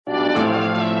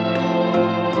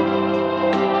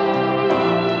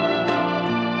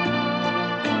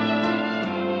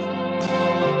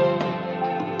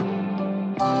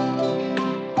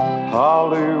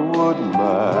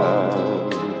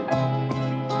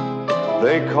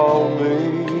They call me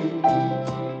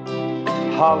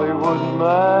Hollywood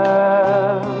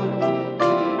man,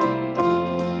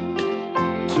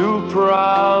 too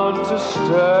proud to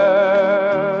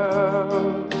stare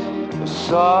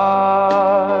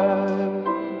aside.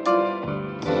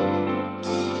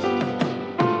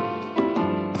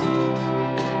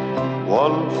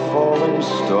 One falling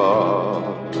star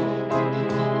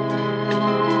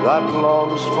that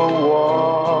longs for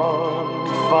one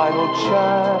final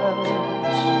chance,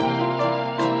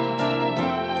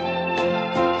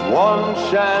 one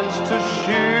chance to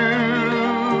shoot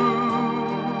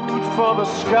for the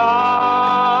sky.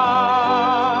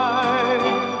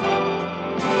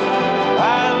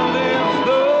 And if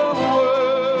the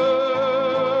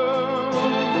world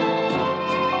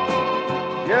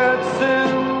gets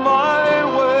in my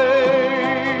way,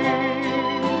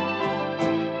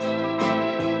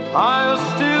 I'll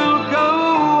still go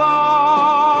on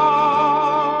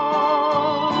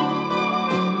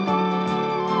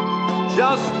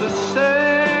just the same.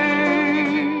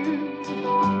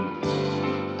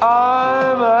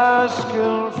 I'm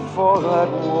asking for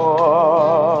that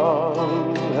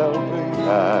one helping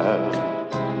hand,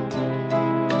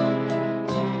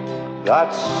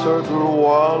 that certain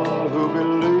one who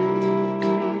believes,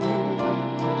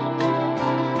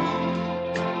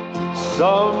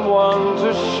 someone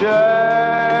to share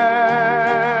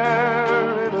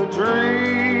in a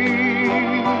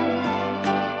dream.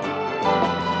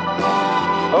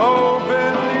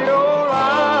 Open your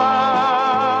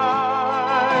eyes,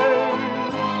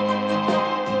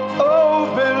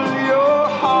 open your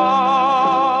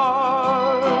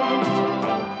heart.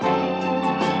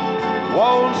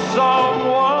 Won't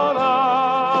someone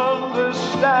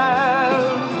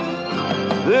understand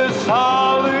this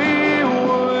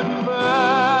Hollywood man?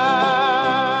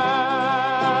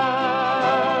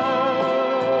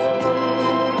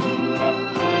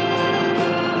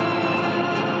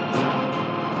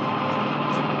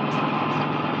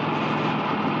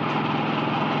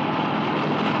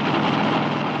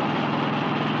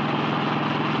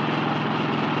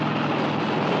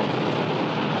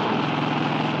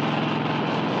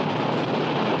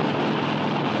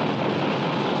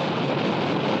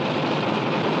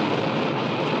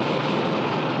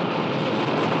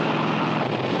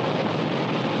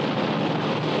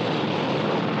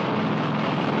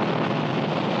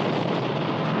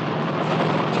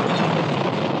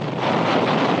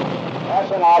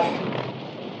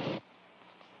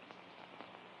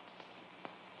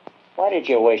 Why did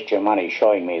you waste your money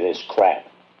showing me this crap?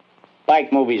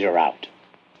 Bike movies are out.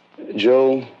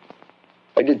 Joe,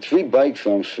 I did 3 bike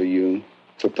films for you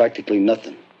for practically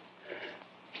nothing.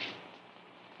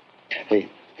 Hey,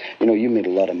 you know, you made a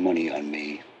lot of money on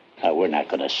me. We're not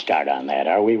going to start on that,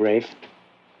 are we, Rafe?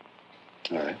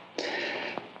 All right.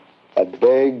 I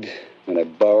begged and I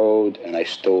borrowed and I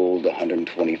stole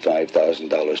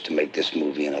 $125,000 to make this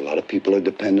movie, and a lot of people are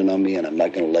dependent on me, and I'm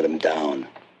not going to let them down.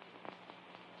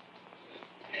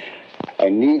 I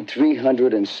need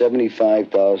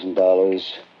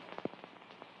 $375,000.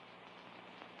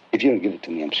 If you don't give it to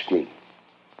me, I'm screwed.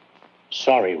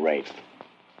 Sorry, Rafe.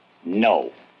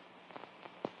 No.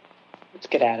 Let's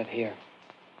get out of here.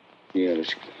 Yeah,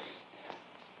 let's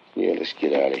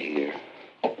get out of here.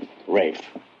 Rafe,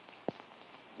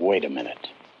 wait a minute.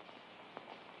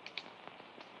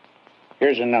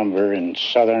 Here's a number in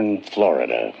southern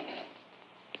Florida.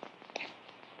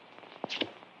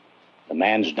 The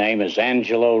man's name is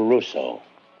Angelo Russo.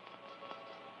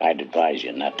 I'd advise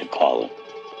you not to call him.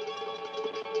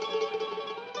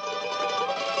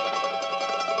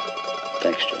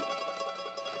 Thanks, Joe.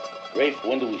 Rafe,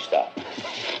 when do we stop?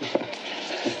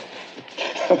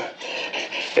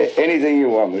 Anything you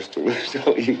want, Mr.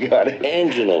 Russo. You got it.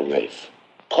 Angelo, Rafe.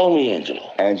 Call me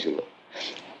Angelo. Angelo.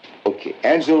 Okay,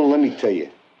 Angelo, let me tell you.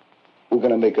 We're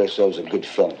going to make ourselves a good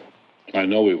film. I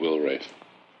know we will, Rafe.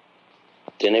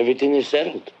 Then everything is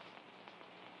settled.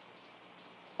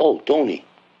 Oh, Tony,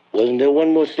 wasn't there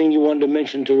one more thing you wanted to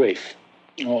mention to Rafe?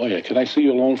 Oh, yeah. Can I see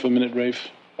you alone for a minute, Rafe?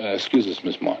 Excuse us,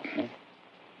 Miss Martin.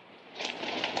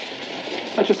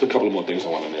 Huh? Just a couple more things I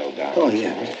want to nail down. Oh,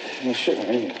 yeah. Yeah, sure.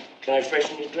 Yeah. Can I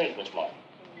freshen your drink, Miss Martin?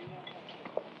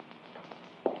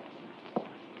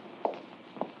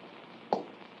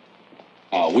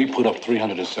 We put up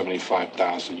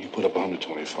 $375,000. You put up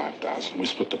 $125,000. We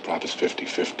split the profits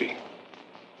 50-50.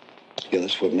 Yeah,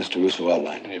 that's what Mr. Russo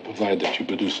outlined. Yeah, provided that you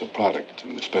produce a product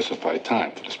in the specified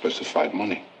time for the specified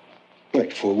money.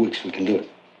 Right, 4 weeks, we can do it.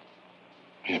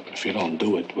 Yeah, but if you don't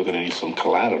do it, we're going to need some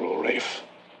collateral, Rafe.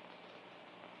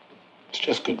 It's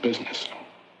just good business.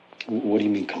 What do you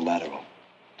mean collateral?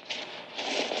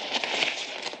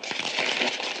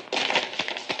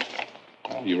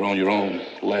 Well, you own your own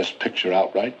last picture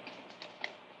outright.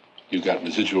 You got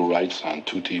residual rights on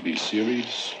 2 TV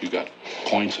series. You got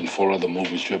points in 4 other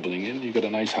movies dribbling in. You got a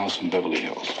nice house in Beverly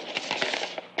Hills.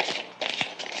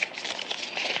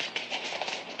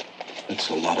 That's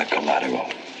a lot of collateral.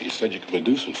 You said you could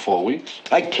produce in 4 weeks.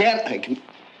 I can.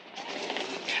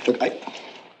 Look,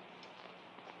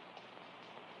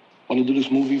 Want to do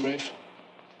this movie, Rafe?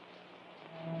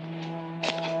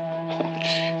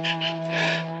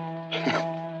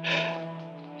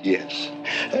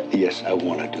 Yes, I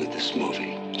want to do this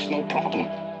movie. It's no problem.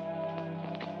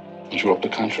 You draw up the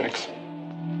contracts.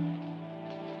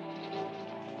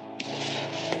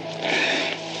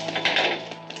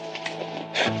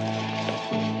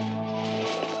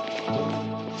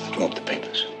 Draw up the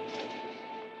papers.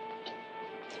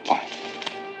 Fine.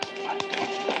 Fine, come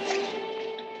on.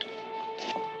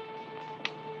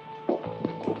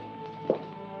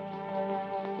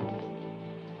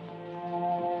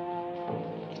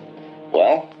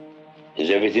 Well, is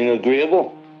everything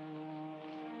agreeable?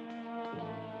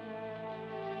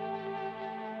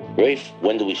 Rafe,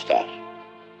 when do we start?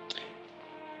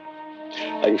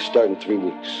 I can start in 3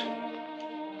 weeks.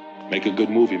 Make a good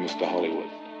movie, Mr. Hollywood.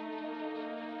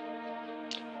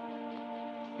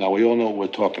 Now, we all know what we're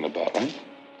talking about, right?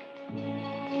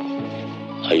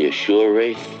 Are you sure,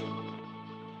 Rafe?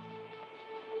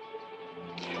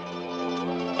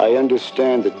 I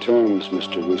understand the terms,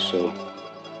 Mr. Russo.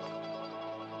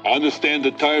 I understand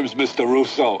the terms, Mr.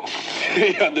 Russo.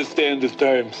 He understands the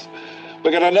terms.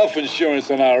 We got enough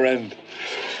insurance on our end.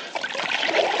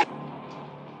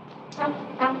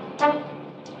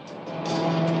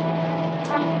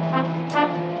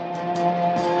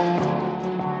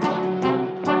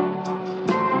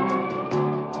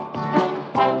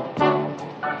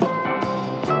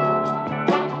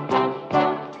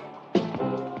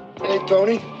 Hey,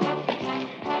 Tony.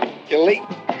 You're late.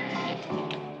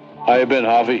 How you been,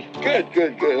 Harvey? Good.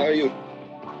 How are you?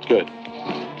 Good.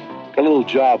 Got a little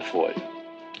job for you.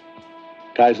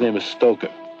 Guy's name is Stoker.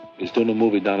 He's doing a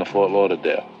movie down in Fort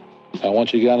Lauderdale. I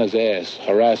want you to get on his ass,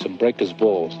 harass him, break his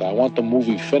balls. I want the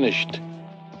movie finished,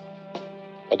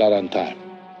 but not on time.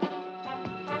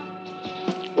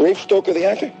 Rafe Stoker, the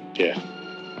actor? Yeah.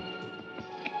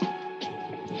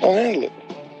 I'll handle it.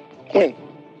 When?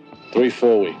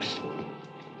 3-4 weeks.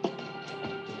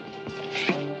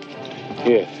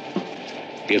 Here.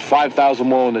 Get 5,000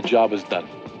 more and the job is done.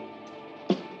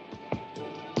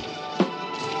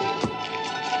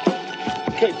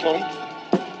 Okay, Tony.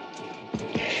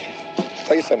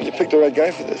 Tell you something, you picked the right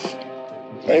guy for this.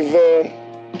 I've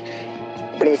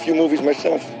been in a few movies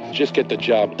myself. Just get the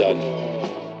job done.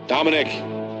 Dominic.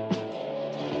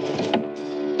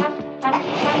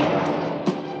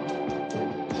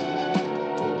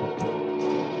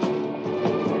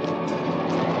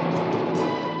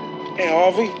 Hey,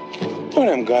 Harvey. Who are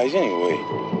them guys anyway?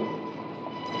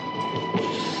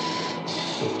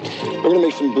 We're gonna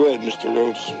make some bread, Mr.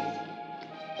 Rhodes.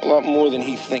 A lot more than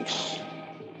he thinks.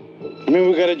 You mean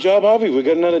we got a job, Harvey? We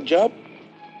got another job?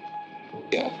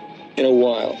 Yeah, in a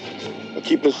while. But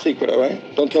keep it a secret, all right?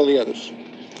 Don't tell the others.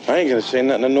 I ain't gonna say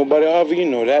nothing to nobody, Harvey. You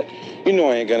know that. You know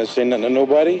I ain't gonna say nothing to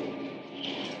nobody.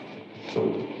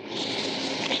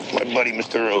 My buddy,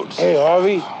 Mr. Rhodes. Hey,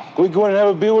 Harvey, can we go in and have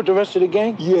a beer with the rest of the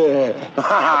gang? Yeah.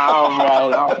 All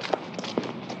right.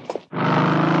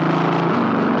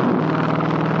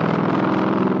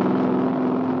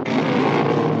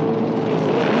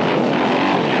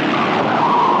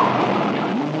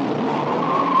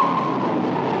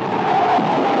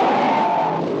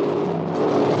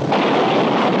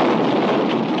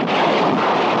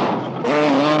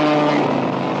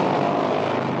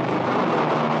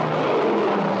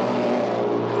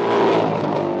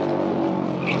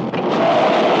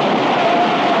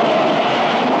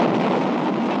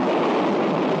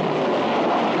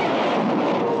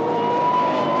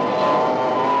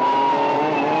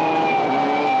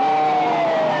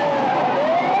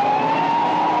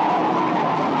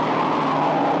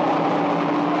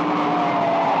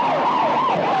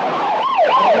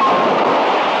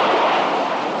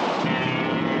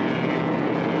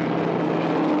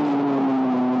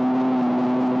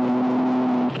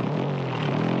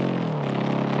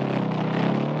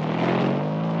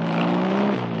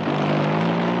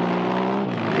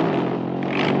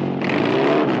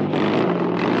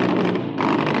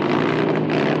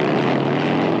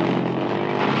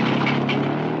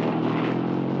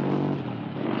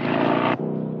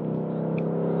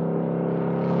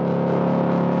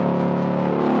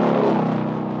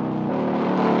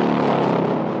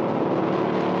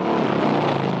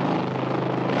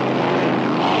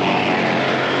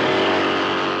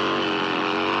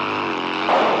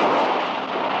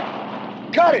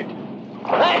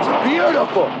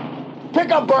 Beautiful.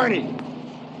 Pick up Barney.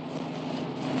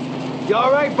 You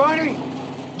all right, Barney?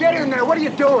 Get in there. What are you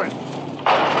doing?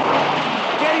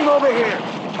 Get him over here.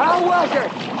 How was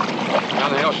it? How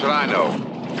the hell should I know?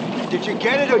 Did you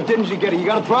get it or didn't you get it? You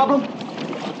got a problem?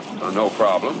 No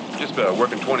problem. Just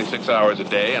working 26 hours a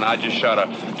day, and I just shot a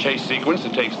chase sequence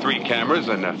that takes 3 cameras,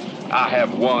 and I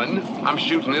have 1. I'm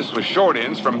shooting this with short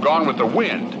ends from Gone with the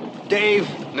Wind. Dave.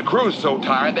 And the crew's so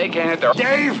tired they can't hit their...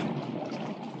 Dave!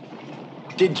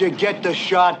 Did you get the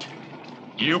shot?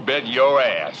 You bet your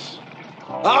ass.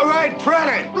 All right, print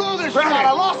it. Blew this Print shot. it.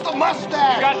 I lost the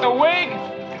mustache. You got the wig?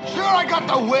 Sure, I got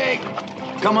the wig.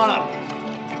 Come on up.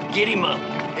 Get him up.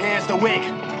 Here's the wig.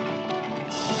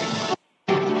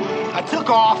 I took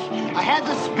off. I had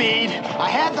the speed. I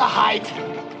had the height.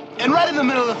 And right in the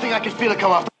middle of the thing, I could feel it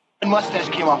come off. The mustache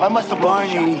came off. I must have blown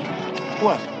the Barney. shot.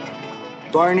 What?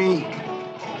 Barney.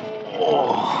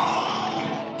 Oh.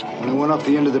 When I went off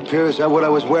the end of the pier, is that what I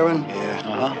was wearing? Yeah.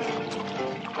 Uh-huh.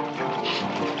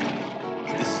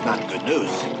 This is not good news.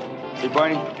 Hey,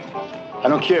 Barney. I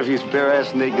don't care if he's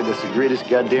bare-ass naked. That's the greatest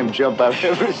goddamn jump I've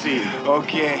ever seen.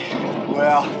 Okay.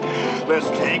 Well, let's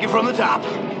take it from the top.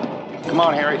 Come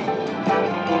on, Harry.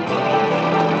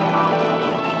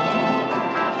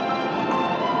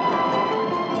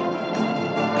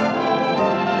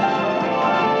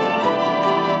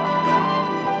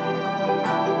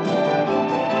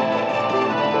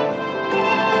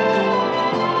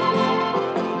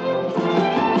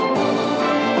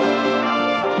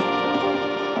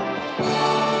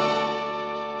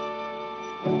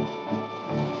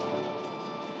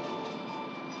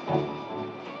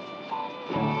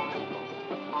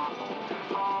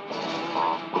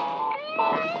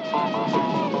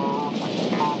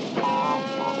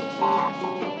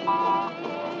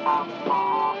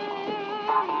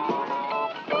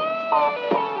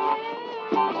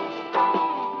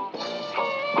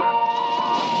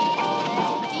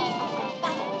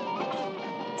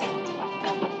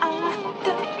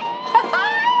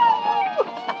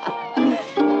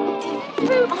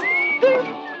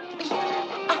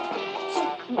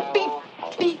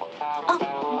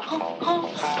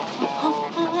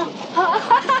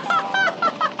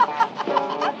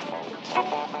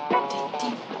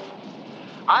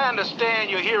 I understand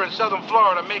you're here in Southern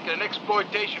Florida making an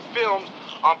exploitation films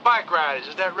on bike riders.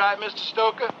 Is that right, Mr.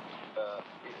 Stoker?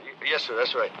 Yes, sir,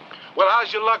 that's right. Well,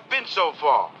 how's your luck been so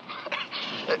far?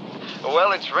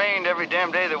 Well, it's rained every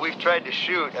damn day that we've tried to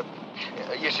shoot.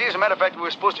 You see, as a matter of fact, we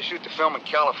were supposed to shoot the film in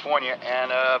California,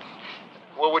 and,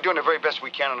 well, we're doing the very best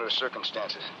we can under the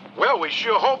circumstances. Well, we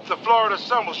sure hope the Florida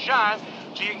sun will shine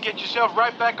so you can get yourself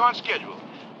right back on schedule.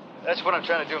 That's what I'm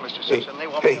trying to do, Mr. Simpson. They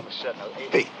want me on the set now.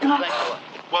 Hey, thanks a lot.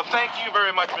 Well, thank you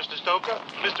very much, Mr. Stoker.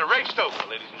 Mr. Ray Stoker,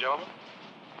 ladies and gentlemen.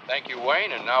 Thank you,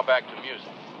 Wayne, and now back to music.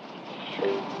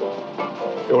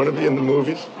 You want to be in the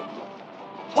movies?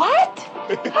 What?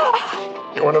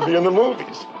 You want to be in the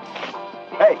movies?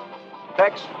 Hey,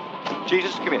 Tex.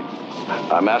 Jesus, come in.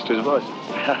 Our master's voice.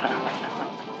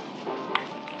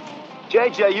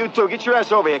 JJ, you two, get your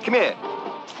ass over here. Come here.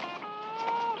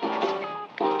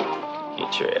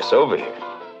 Get your ass over here.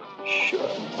 Sure.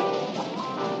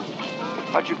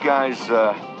 How'd you guys,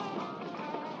 how'd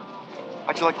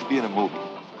you like to be in a movie?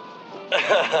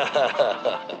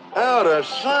 Out of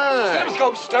sight.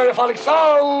 Go stereophonic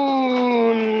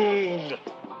sound.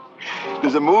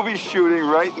 There's a movie shooting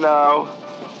right now.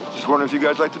 Just wondering if you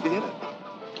guys like to be in it.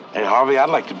 Hey, Harvey, I'd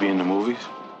like to be in the movies.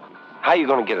 How you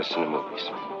gonna get us in the movies?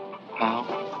 How?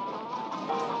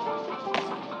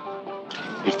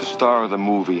 If the star of the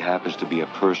movie happens to be a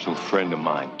personal friend of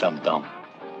mine, dum-dum.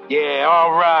 Yeah,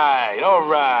 all right.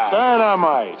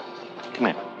 Dynamite. Come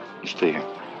here. You stay here.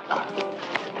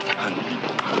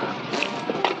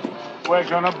 We're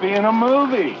gonna be in a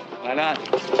movie. Why not?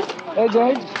 Hey,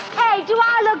 James. Hey, do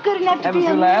I look good enough to Have a be a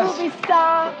few laughs? movie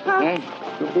star? Huh? Hey,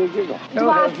 you'll be a giggle. Do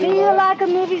I feel like a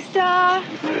movie star?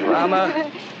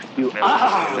 Rama, you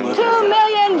are. 2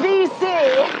 million BC.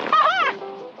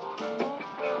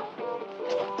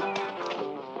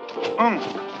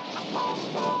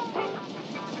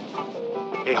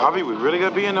 Hey, Harvey, we really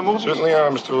gotta be in the movies? Certainly are,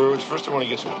 Mr. Rhodes. First, I want to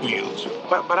get some wheels.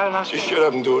 But I didn't ask you. Just shut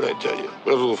up and do what I tell you.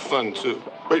 We'll have a little fun, too.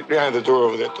 Wait behind the door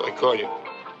over there till I call you.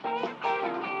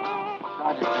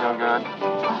 I just feel good.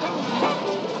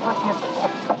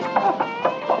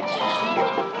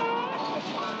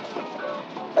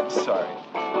 I'm sorry.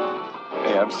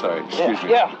 Hey, I'm sorry. Excuse me.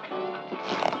 Yeah.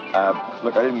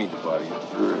 Look, I didn't mean to bother you.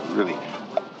 Really.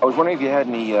 I was wondering if you had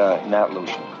any gnat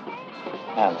lotion.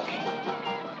 Gnat lotion.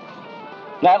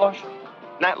 Gnat lotion?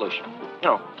 Gnat lotion. You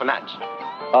know, for gnats.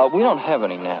 We don't have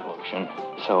any gnat lotion,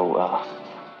 so,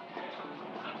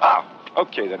 Oh,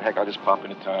 Okay, then, heck, I'll just pop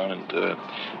into town and,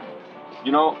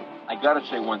 you know, I gotta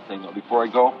say one thing, though, before I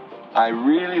go. I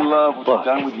really love what you've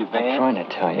done with your van. I'm trying to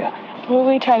tell you. Well,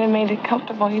 we tried to make it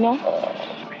comfortable, you know?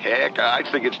 Heck, I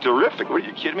think it's terrific. What, are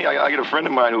you kidding me? I got a friend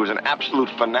of mine who was an absolute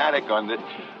fanatic on it.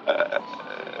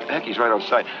 Heck, he's right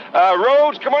outside.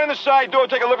 Rhodes, come on in the side door.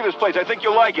 Take a look at this place. I think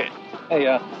you'll like it. Hey,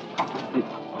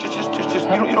 Just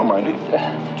you don't mind,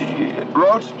 do you?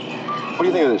 Rhodes, what do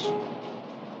you think of this?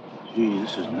 Gee,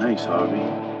 this is nice, Harvey.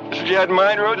 This is what you had in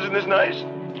mind, Rhodes? Isn't this nice?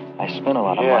 I spent a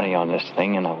lot of money on this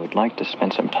thing, and I would like to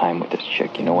spend some time with this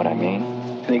chick. You know what I mean?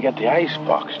 And you got the ice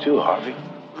box, too, Harvey.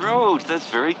 Rhodes, that's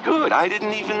very good. I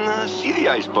didn't even see the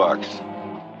ice box.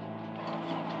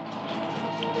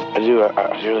 I do.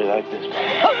 I really like this.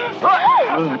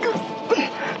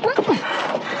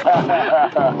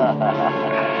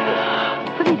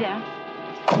 Put me down.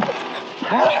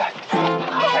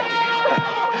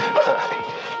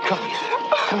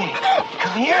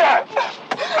 Come here.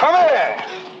 Come here.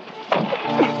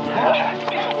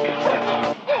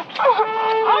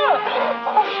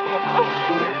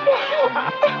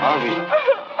 Harvey.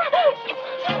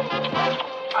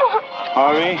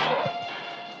 Harvey.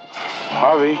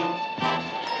 Harvey.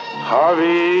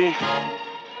 Harvey.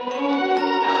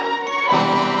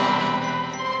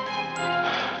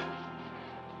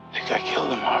 I think I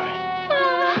killed him, Harvey.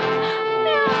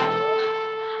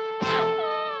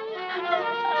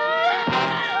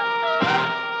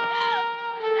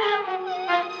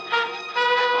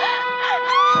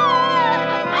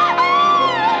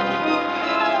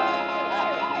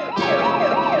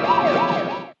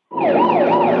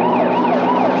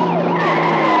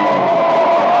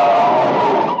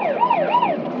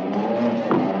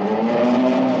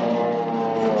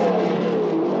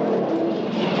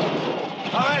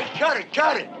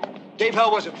 Cut it. Dave,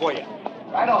 how was it for you?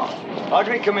 Right on.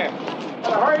 Audrey, come here.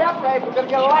 Hurry up, Dave. We're gonna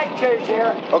get a light change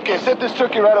here. Okay, set this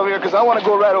turkey right over here, because I want to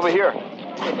go right over here.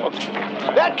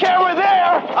 That camera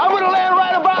there, I'm going to land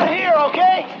right about here,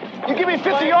 okay? You give me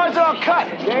 50 yards and I'll cut.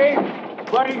 Dave,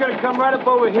 why are you gonna come right up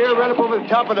over here, right up over the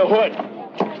top of the hood?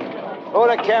 Hold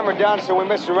that camera down so we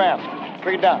miss the ramp.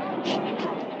 Bring it down.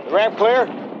 The ramp clear?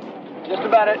 Just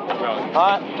about it. All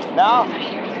right. Now?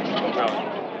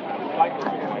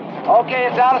 Okay,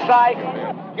 it's out of sight.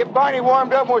 Get Barney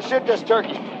warmed up and we'll shoot this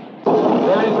turkey. 3,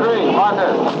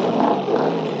 partner.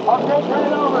 Okay, turn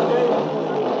it over, Dave.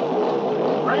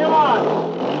 Bring him on.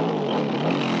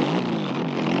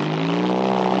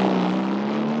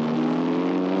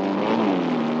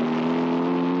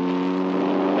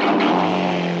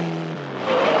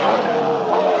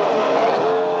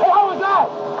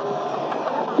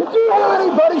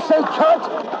 Anybody say cut?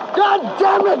 God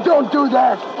damn it, don't do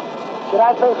that! Did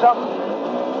I say something?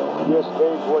 Yes,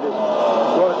 Dave, what is it?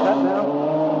 You want to cut now?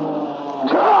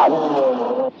 Cut!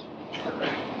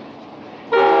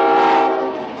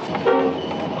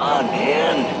 Come on,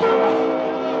 man.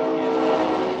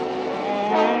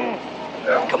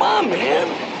 Come on, man.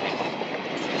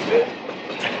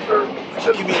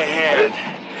 Give me a hand.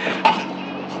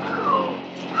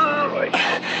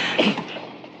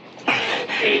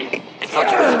 It's not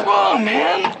too strong,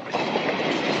 man.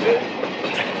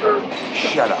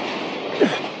 Shut up.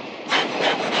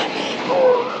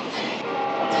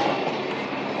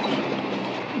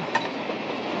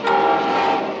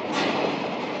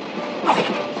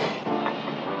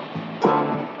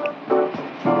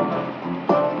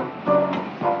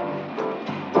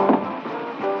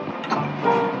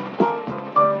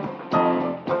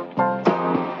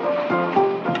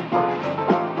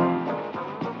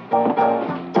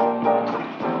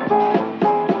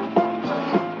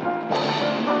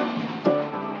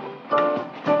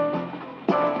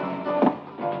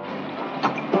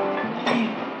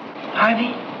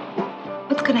 Harvey,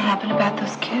 what's going to happen about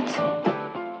those kids?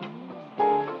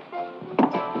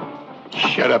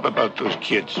 Shut up about those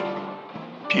kids.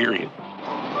 Period.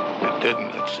 That's it,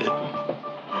 and that's it.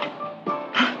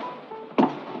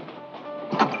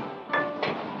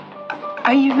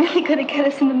 Are you really going to get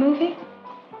us in the movie?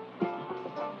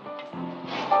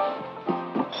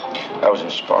 I was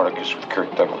in Spartacus with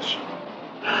Kirk Douglas.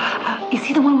 Is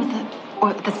he the one with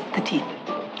the teeth?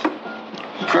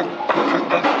 Kirk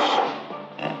Douglas.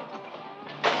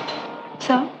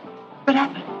 So, what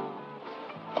happened?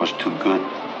 I was too good.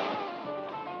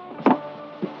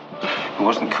 It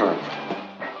wasn't Kirk.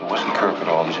 It wasn't Kirk at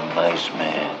all. He's a nice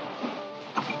man.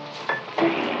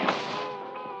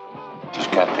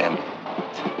 Just goddamn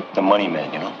the money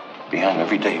man, you know? Behind him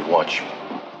every day you watch.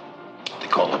 They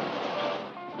call it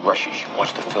rushes. You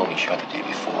watch the film he shot the day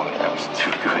before, and I was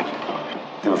too good.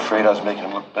 They were afraid I was making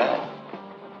him look bad.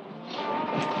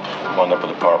 Wound up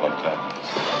with a part like that.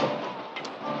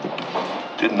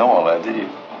 Didn't know all that, did you?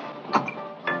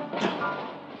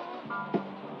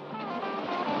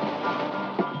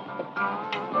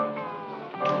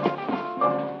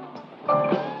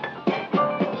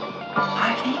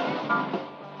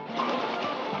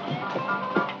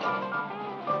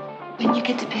 When you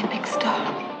get to be a big star,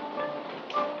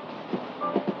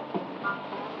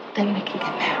 then we can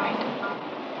get married.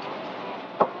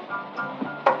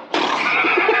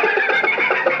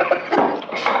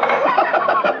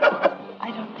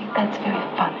 I don't think that's very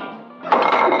funny.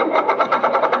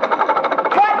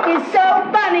 What is so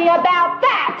funny about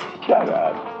that? Shut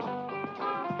up.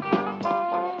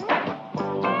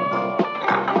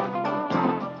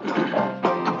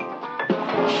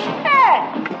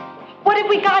 What have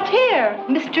we got here?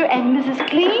 Mr. and Mrs.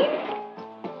 Clean?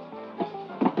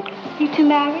 You two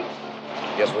married?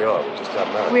 Yes, we are. We just got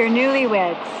married. We're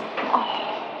newlyweds.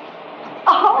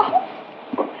 Oh.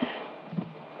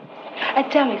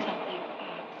 Tell me something.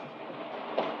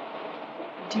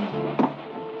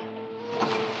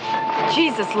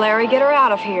 Jesus, Larry, get her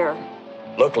out of here.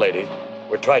 Look, lady,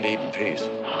 we're trying to eat in peace.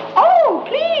 Oh,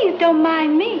 please, don't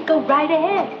mind me. Go right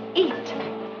ahead. Eat.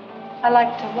 I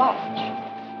like to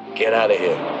watch. Get out of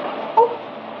here.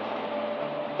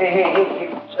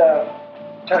 Hey, it's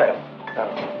time.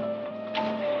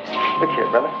 Look here,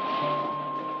 brother.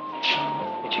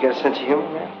 Ain't you got a sense of humor,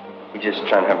 man? We're just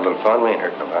trying to have a little fun. We ain't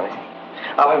hurt nobody.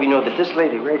 I'll have you know that this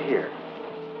lady right here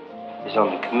is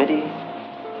on the committee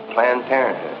of Planned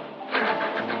Parenthood.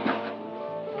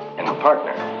 And the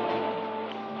partner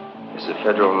is a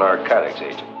federal narcotics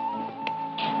agent.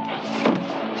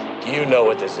 You know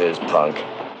what this is, punk.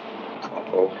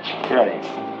 Oh, get out of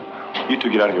here. You two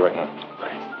get out of here right now.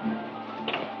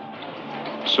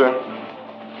 Sir,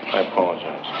 I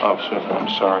apologize. Officer, I'm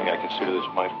sorry. I consider this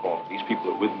my fault. These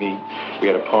people are with me. We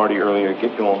had a party earlier.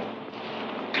 Get going.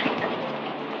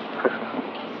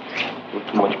 With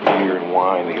too much beer and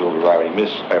wine, they get override.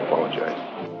 Miss, I apologize.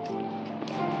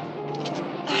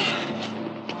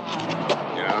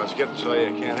 You know, it's getting so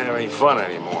you can't have any fun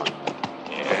anymore.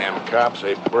 Damn cops,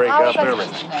 they break up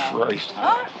everything. Christ.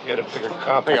 Huh? You had to pick a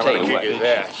cop. I'm gonna kick his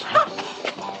ass.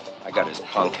 I got his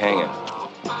punk hanging.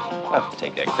 I'll have to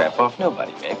take that crap off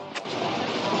nobody, Mick.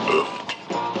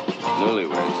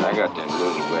 Newlyweds, I got them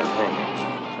newlywed hanging.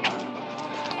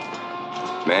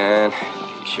 Man,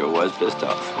 he sure was pissed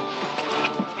off.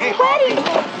 Hey, Harvey,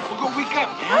 we'll go week up,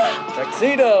 huh?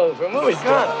 Tuxedos, we're movie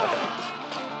stars.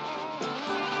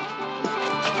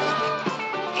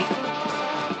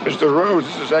 Mr. Rose,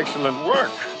 this is excellent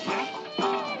work.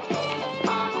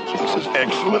 This is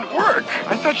excellent work.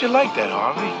 I thought you liked that,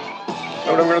 Harvey.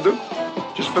 Know what I'm gonna do?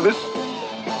 Just for this?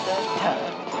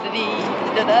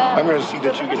 I'm gonna see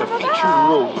that you get a featured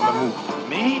role in the movie.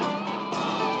 Me?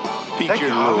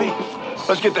 Featured role.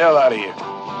 Let's get the hell out of here.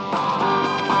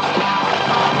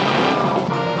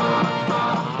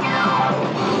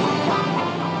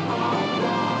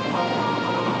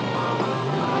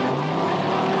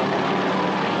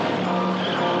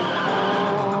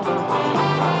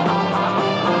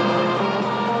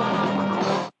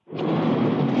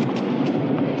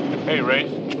 Hey, Ray.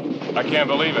 I can't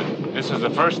believe it. This is the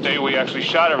first day we actually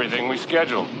shot everything we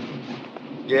scheduled.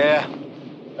 Yeah.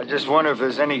 I just wonder if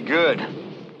there's any good.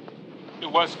 It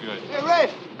was good. Hey, Ray.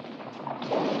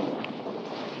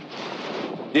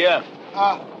 Yeah.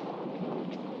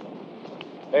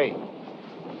 Hey.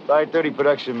 5:30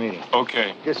 production meeting.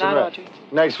 Okay. Get some rest.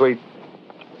 Night, sweet.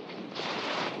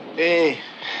 Hey.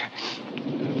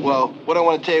 Well, what I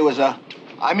want to tell you was,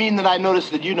 I mean that I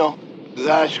noticed that that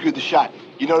I screwed the shot.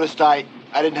 You noticed I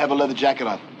didn't have a leather jacket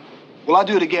on. Well, I'll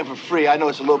do it again for free. I know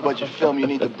it's a low-budget film. You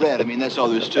need the bread. I mean, that's all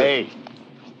there is to it. Hey,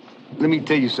 let me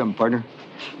tell you something, partner.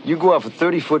 You go off a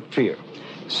 30-foot pier,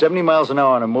 70 miles an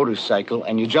hour on a motorcycle,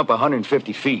 and you jump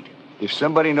 150 feet. If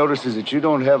somebody notices that you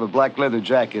don't have a black leather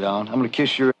jacket on, I'm going to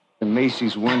kiss your in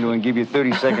Macy's window and give you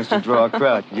 30 seconds to draw a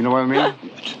crowd. You know what I mean?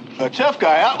 A tough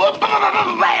guy, huh?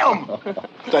 Bam!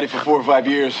 Studied for 4 or 5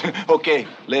 years. Okay,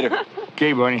 later.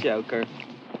 Okay, Barney. Joker.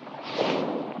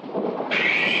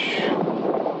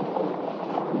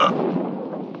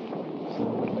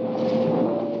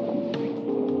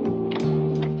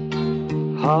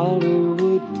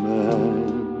 Hollywood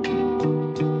man,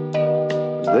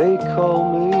 they call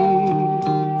me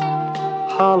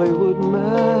Hollywood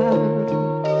man.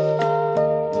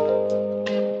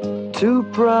 Too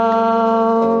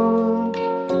proud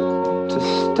to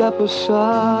step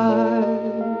aside.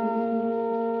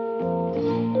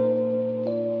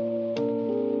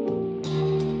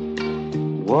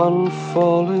 One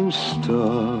falling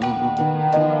star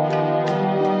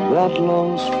that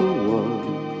longs for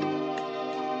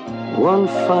one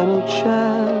final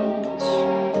chance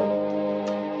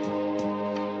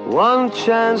one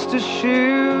chance to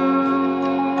shoot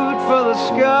for the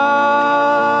sky.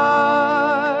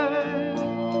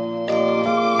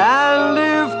 And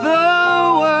if the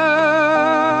world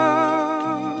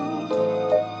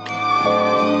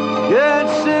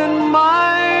gets in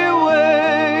my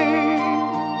way,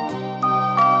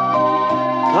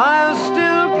 I'll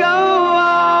still go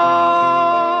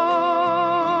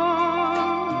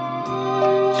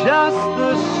on just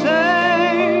the same.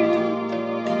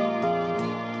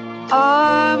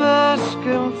 I'm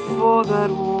asking for that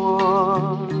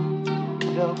one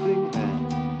helping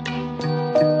hand,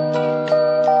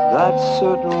 that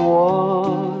certain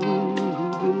one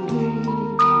who believes.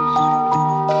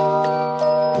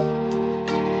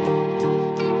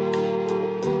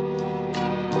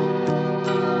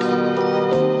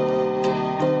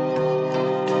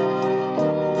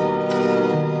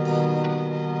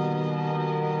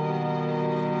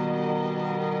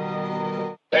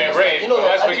 Hey, Ray, as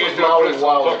we get to the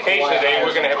location today,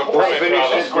 we're going to have a permit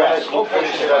problem.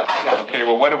 Okay,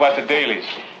 well, what about the dailies?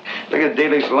 Look at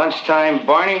Daly's lunchtime.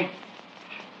 Barney,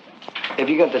 have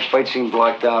you got the fight scene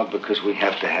blocked out? Because we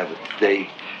have to have it today.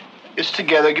 It's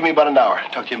together. Give me about an hour.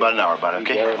 Talk to you in about an hour about it,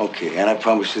 okay? Okay, and I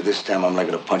promise you this time I'm not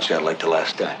going to punch out like the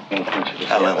last time.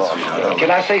 I love it, sweetheart. Can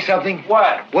I say something?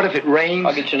 What? What if it rains?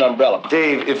 I'll get you an umbrella.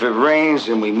 Dave, if it rains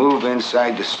and we move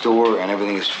inside the store and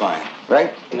everything is fine,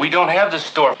 right? We don't have the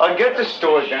store. I'll get the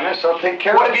store, Dennis. I'll take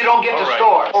care of it. What if you don't get the right.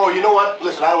 store? Oh, you know what?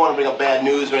 Listen, I don't want to bring up bad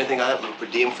news or anything. I have a per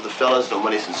diem for the fellas. No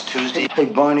money since Tuesday. Hey,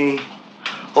 Barney.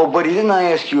 Oh, buddy, didn't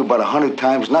I ask you about 100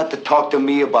 times not to talk to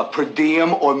me about per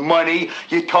diem or money?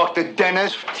 You talk to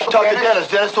Dennis. Talk to Dennis.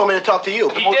 Dennis told me to talk to you.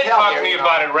 He did talk to me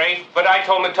about it, Ray, but I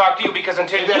told him to talk to you because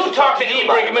until you talk to Ian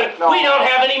Brinkman, we don't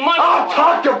have any money. I'll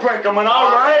talk to Brinkman,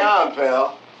 all right? Calm down,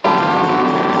 pal.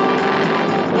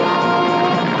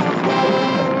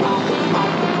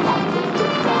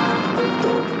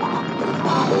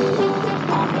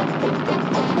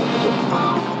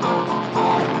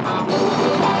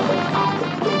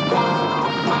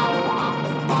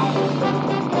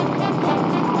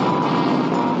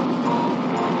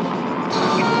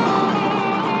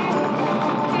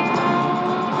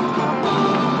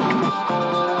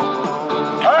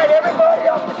 All right, everybody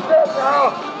off the step now.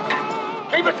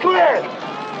 Keep it clear.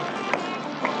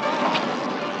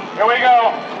 Here we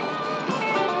go.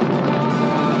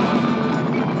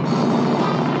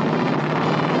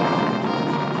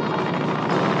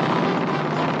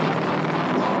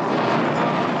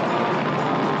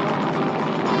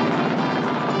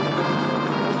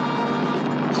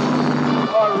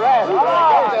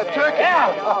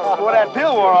 Boy, that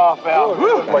pill wore off, Al.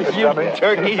 You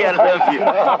turkey, I love you.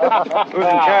 Who's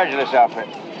in charge of this outfit?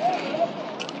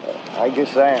 I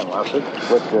guess I am, officer.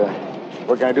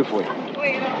 What can I do for you?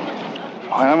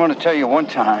 Well, I'm going to tell you one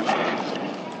time,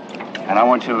 and I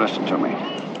want you to listen to me.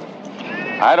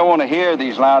 I don't want to hear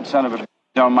these loud son of a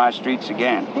on my streets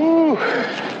again. Ooh.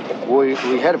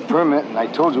 We had a permit, and I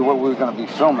told you what we were going to be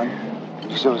filming.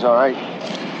 You said it was all right.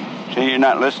 See, you're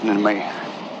not listening to me.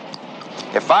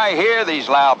 If I hear these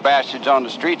loud bastards on the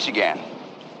streets again,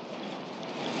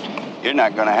 you're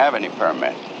not going to have any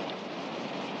permit.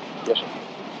 Yes, sir.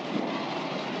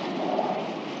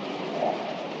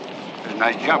 It's a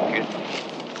nice jump, kid.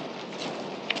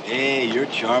 Hey, you're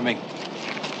charming.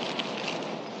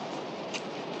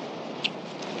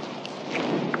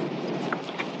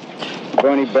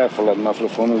 Bernie, baffle that muffler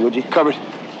for me, would you? Covered.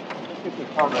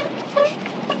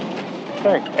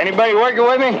 Hey, anybody working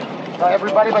with me?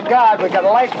 Everybody but God. We got a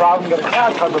light problem. We got a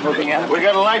car cover moving in. We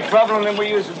got a light problem, and then we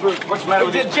use the booth. What's the matter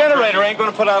with The this? generator ain't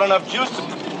going to put out enough juice.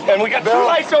 And we got two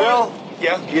lights over. Bill?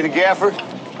 Yeah? You the gaffer?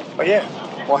 Oh, yeah.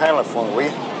 Well, handle it for me, will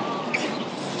you?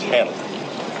 Handle it.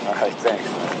 All right,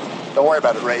 thanks. Don't worry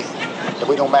about it, Ray. If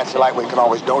we don't match the light, we can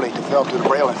always donate the film to the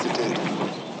Braille Institute.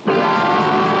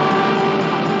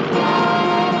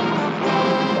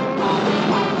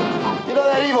 You know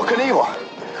that Evel Knievel?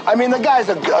 I mean, the guy's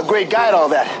a great guy and all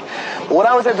that. But when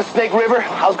I was at the Snake River,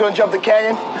 I was going to jump the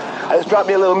canyon. I just dropped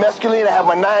me a little mescaline. I have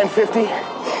my 950.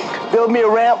 Built me a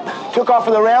ramp. Took off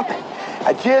for the ramp.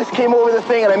 I just came over the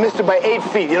thing and I missed it by 8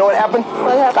 feet. You know what happened?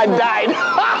 What happened? I died.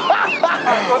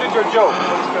 What is your joke?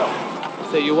 Let's go.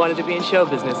 So you wanted to be in show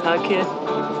business, huh, kid?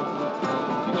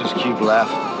 You just keep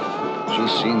laughing.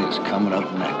 She's seen this coming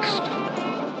up next.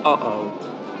 Uh-oh.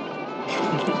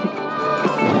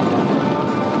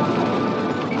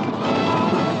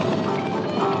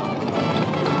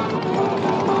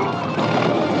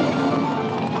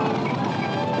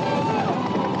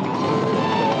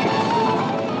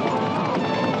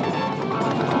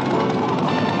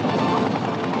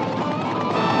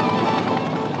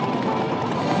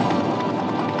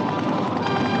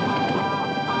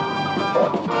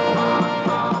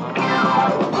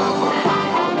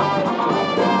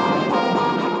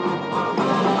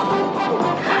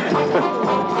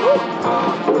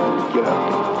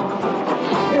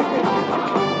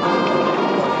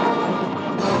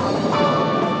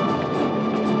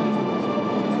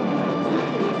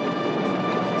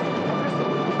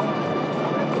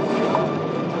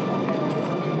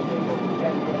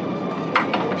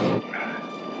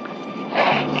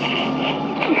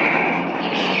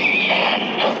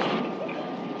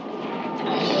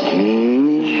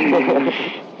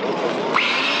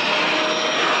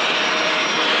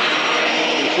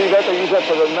 see that? They use that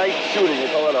for the night shooting. They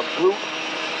call it a blue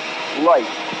light.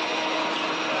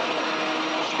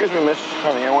 Excuse me, Miss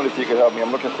Honey, I wonder if you could help me.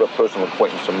 I'm looking for a personal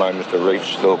acquaintance of mine, Mr. Rafe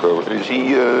Stoker. Is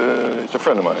he, it's a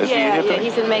friend of mine. Is he here today?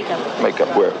 He's in makeup. Makeup,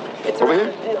 where? It's Over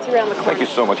here? It's around the corner. Thank you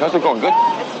so much. How's it going? Good?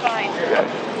 It's fine. Yeah.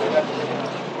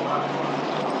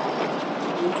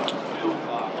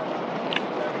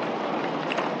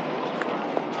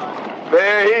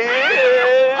 There he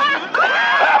is!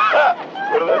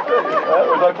 What did I say?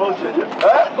 Was I bullshit you?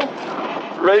 Huh?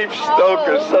 Rafe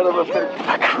Stoker, son of a bitch.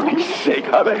 For Christ's sake,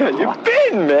 how the hell you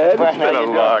been, man? It's been a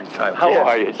long time. How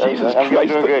are you? Jesus I'm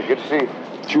Christ. doing good. Good to see you.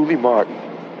 Julie Martin.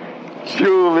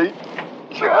 Julie,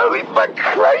 for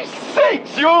Christ's sake,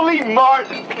 Julie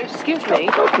Martin. Excuse me.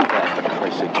 Don't do that, for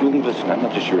Christ's sake. Julie, listen, I'm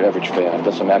not just your average fan. I've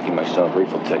done some acting myself.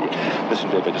 Rafe will tell you. Listen,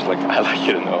 babe, I'd like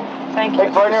you to know. Thank you.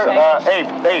 Hey, partner. Hey.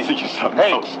 Hey,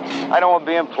 I don't want to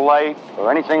be impolite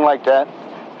or anything like that,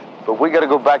 but we got to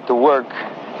go back to work.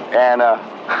 And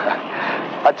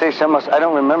I'll tell you something else. I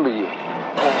don't remember you.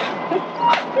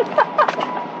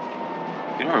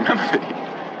 You don't remember me?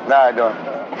 No, I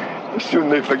don't. Soon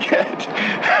they forget.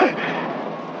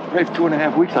 Rafe,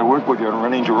 2.5 weeks I worked with you on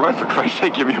Run Angel Run. For Christ's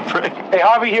sake, give me a break. Hey,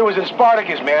 Harvey here was in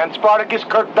Spartacus, man. Spartacus,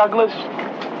 Kirk Douglas.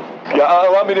 Yeah,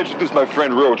 allow me to introduce my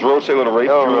friend Rhodes. Rhodes, say hello to Rafe.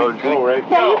 Rhodes. Hello, Rafe.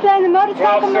 Now you playing the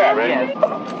motorcycle now? Right?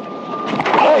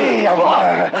 Hey,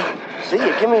 See,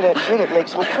 you give me that shit, it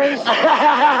makes me crazy. Let's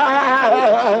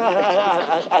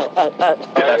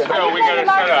go. We got to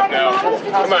set up now.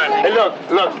 Come on. Hey, look.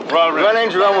 Run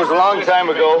Angel Run was a long time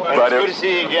ago. It's good to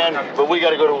see you again, but we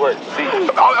got to go to work. See?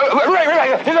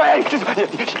 Right.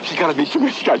 She's got to be some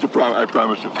guys, I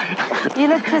promise you. You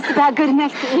look just about good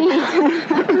enough to eat.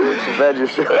 Too bad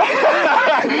yourself.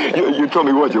 You told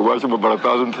me what, you watched him about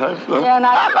 1,000 times? Huh? Yeah,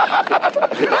 not...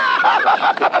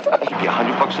 Give you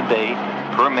 $100 a day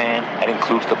per man. That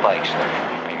includes the bikes.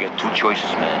 You got two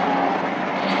choices, man.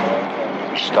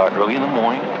 You start early in the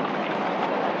morning.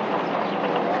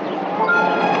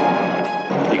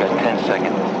 You got 10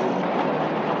 seconds.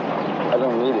 I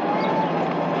don't need it.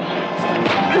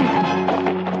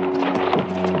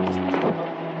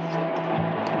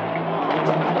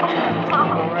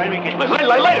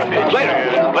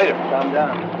 Later. Calm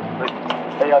down.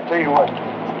 Hey, I'll tell you what.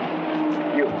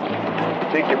 You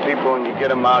take your people and you get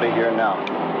them out of here now.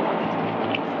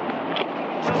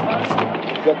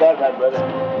 Get that right, brother.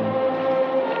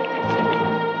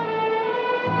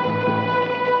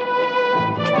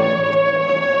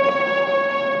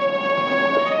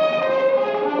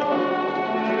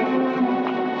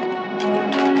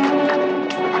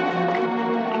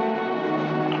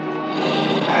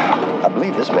 I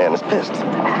believe this man is pissed.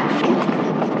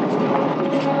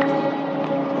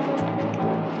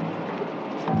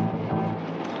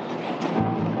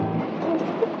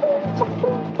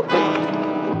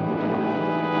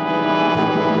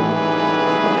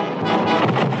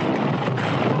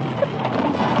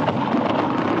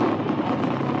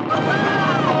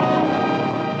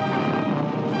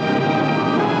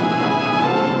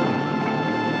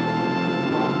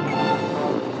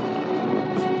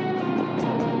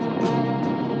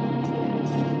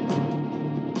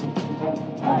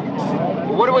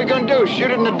 What are we going to do? Shoot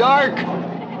it in the dark?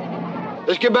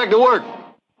 Let's get back to work.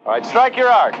 All right, strike your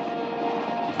arc.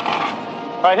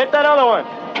 All right, hit that other one.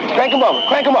 Crank him up.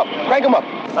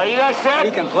 Are you guys set?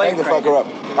 You can play Crank the fucker up.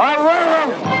 All right,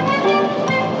 run.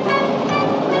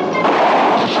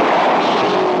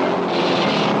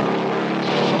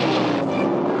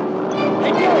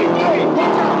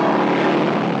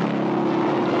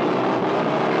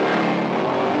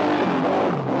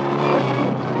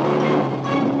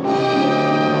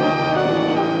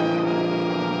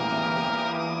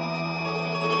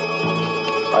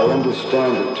 I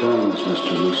understand the terms,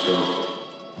 Mr. Russo.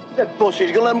 That bullshit.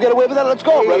 You gonna let him get away with that? Let's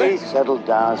go, brother. Hey, settle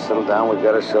down. We've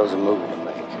got ourselves a movie to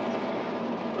make.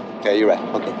 Yeah, you're right.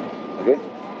 Okay.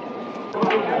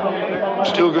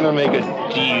 Still gonna make a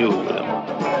deal with him.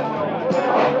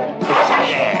 It's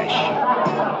cash.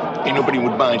 Ain't nobody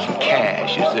would mind some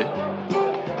cash, is there?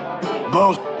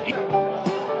 Bull.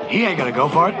 He ain't gonna go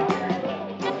for it.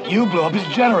 You blew up his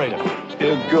generator.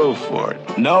 He'll go for it.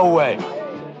 No way.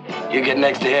 You get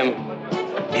next to him,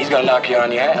 he's gonna knock you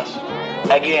on your ass.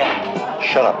 Again.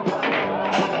 Shut up.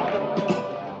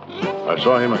 I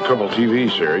saw him in a couple TV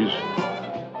series.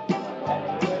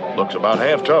 Looks about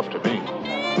half tough to me.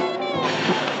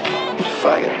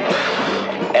 Fight.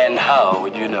 And how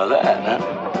would you know that, huh?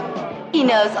 He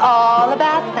knows all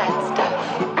about that stuff.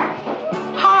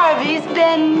 Harvey's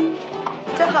been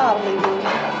to Hollywood.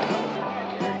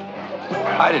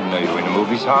 I didn't know you were into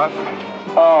movies, Harv.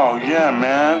 Oh, yeah,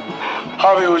 man.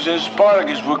 Harvey was in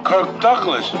Spartacus with Kirk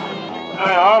Douglas.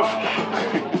 Hi, Harv.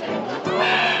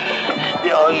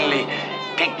 The only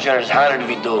pictures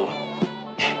Harvey do.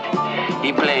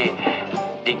 He play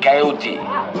the coyote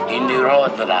in the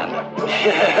road runner.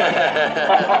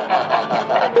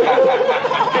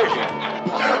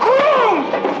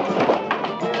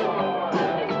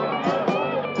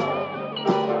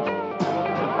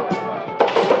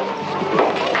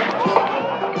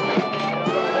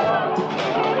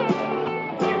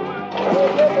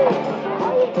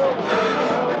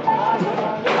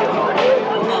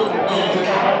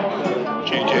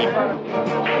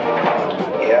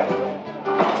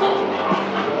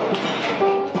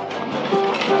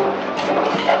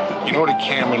 You know the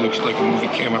camera looks like a movie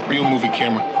camera, real movie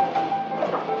camera.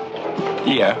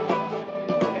 Yeah.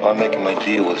 I'm making my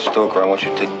deal with Stoker. I want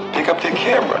you to pick up the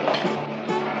camera.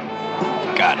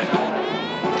 Got it.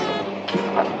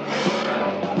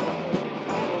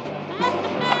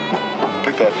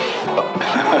 Pick that up.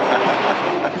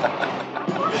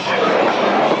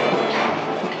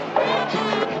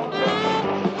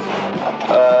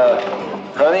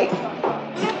 Honey?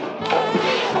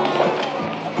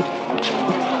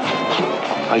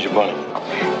 How's your bunny? I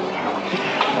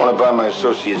want to buy my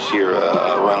associates here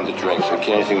a round of drinks. Get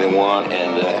anything they want,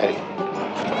 and hey,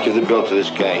 give the bill to this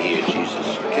guy here,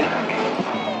 Jesus. Okay?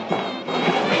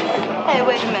 Hey,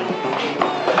 wait a minute.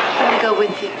 Let me go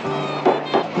with you.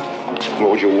 What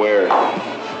would you wear?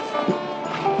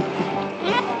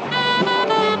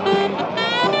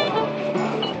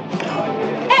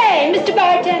 Hey, Mr.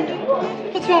 Bartender.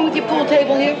 What's wrong with your pool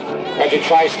table here? Why'd you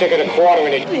try sticking a quarter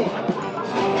in it?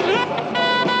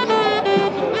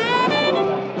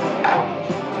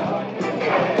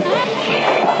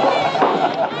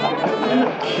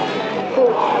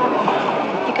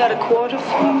 You got a quarter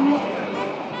for me?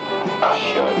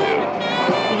 Sure do.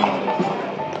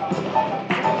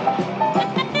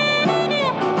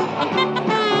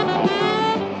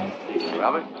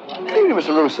 Robert? Good evening,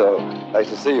 Mr. Russo. Nice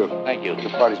to see you. Thank you. The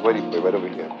party's waiting for you right over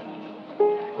here.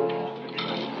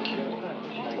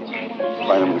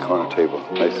 Find him in the corner table.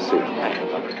 Nice to see you.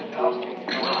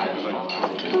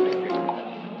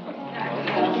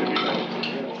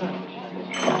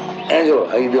 Angelo,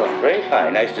 how you doing? Very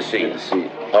fine. Nice to see you.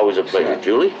 Always a pleasure.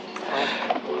 Julie?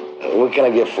 What can I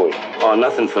get for you? Oh,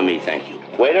 nothing for me, thank you.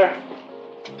 Waiter,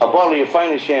 a bottle of your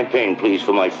finest champagne, please,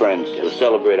 for my friends to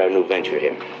celebrate our new venture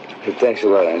here. Hey, thanks a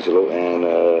lot, Angelo, and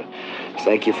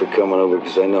thank you for coming over,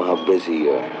 because I know how busy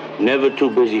you are. Never too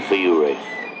busy for you, Rafe.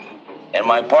 And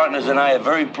my partners and I are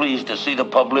very pleased to see the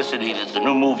publicity that the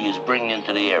new movie is bringing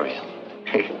into the area.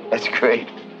 Hey, that's great.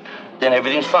 Then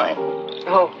everything's fine.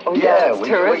 Oh yeah, it's we're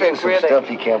terrific, getting some really. stuff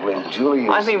you can't believe. Julie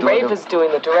is Rafe is doing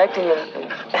the directing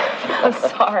and I'm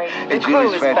sorry. Hey, The crew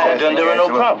Julie's is fantastic. Then there are no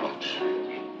Angelo. problems.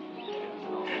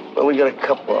 Well, we got a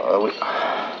couple.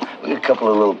 We got a couple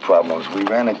of little problems. We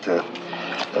ran into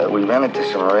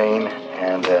some rain,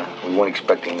 and we weren't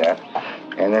expecting that.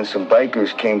 And then some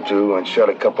bikers came through and shot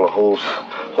a couple of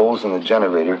holes in the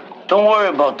generator. Don't worry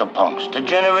about the punks. The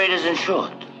generator's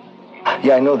insured.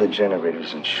 Yeah, I know the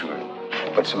generator's insured,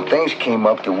 but some things came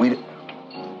up that we.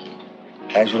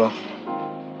 Angelo,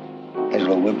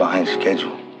 we're behind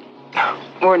schedule.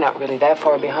 We're not really that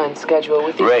far behind schedule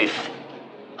with you. Rafe,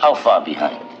 how far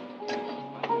behind?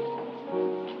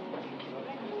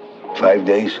 5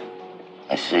 days.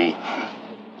 I see.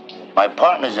 My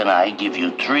partners and I give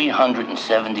you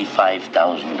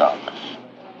 $375,000.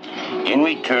 In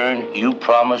return, you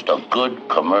promised a good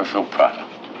commercial product.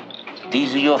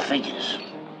 These are your figures.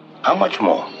 How much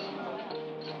more?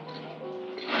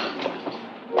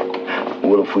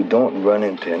 Well, if we don't run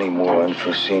into any more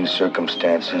unforeseen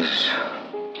circumstances,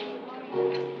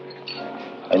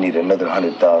 I need another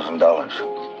 $100,000.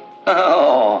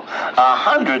 Oh,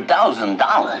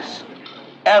 $100,000?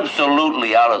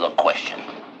 Absolutely out of the question.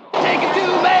 Take it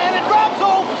to man and drops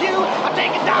over you. I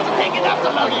take it down, I take it up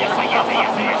the low. Yes, I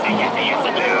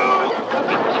do.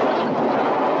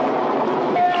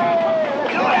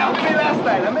 You know what happened to me last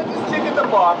night? I met this chick at the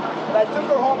bar, and I took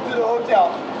her home to the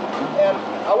hotel. And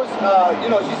I was,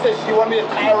 she said she wanted me to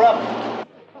tie her up.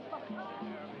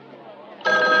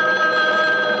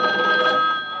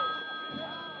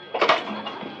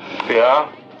 Yeah?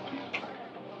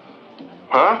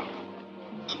 Huh?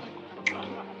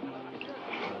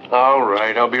 All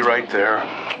right, I'll be right there.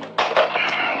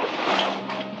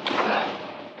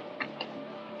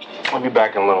 I'll be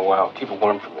back in a little while. Keep it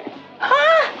warm for me.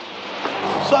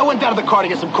 So I went down to the car to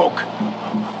get some Coke.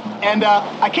 And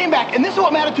I came back, and this is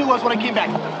what my attitude was when I came back.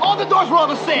 All the doors were all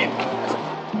the same. I said,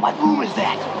 what room is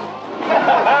that?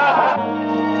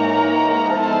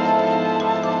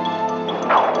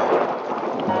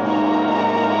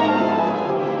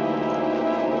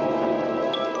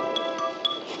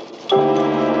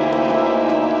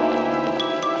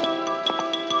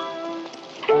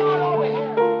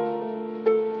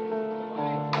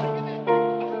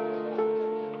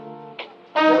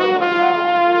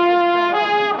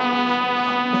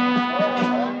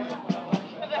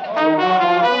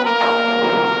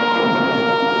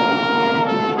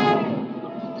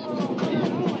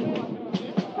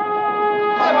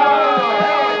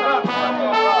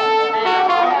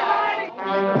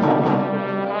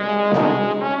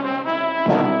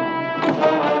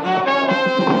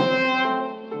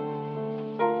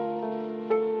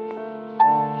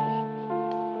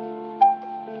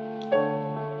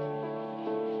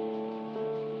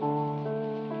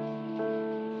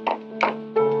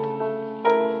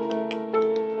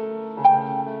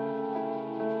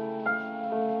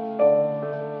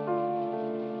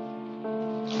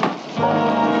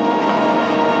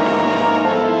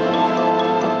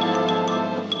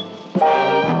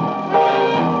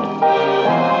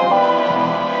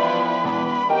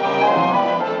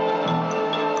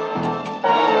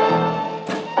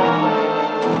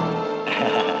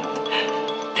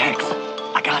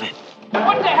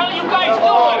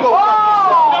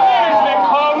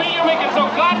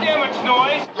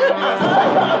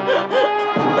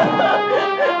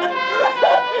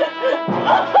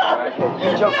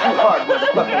 You jump too hard,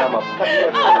 motherfucker, I'm a cut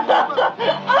your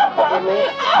hear me?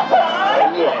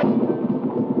 Yeah.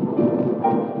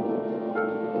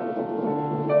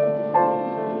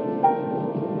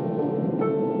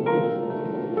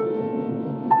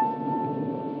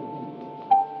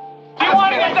 You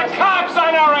want to get the cops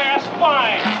on our ass?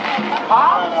 Fine.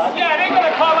 Cops? Yeah, they're going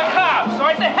to call the cops. All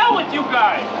right, the hell with you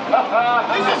guys.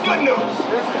 This is good news.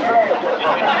 This is great.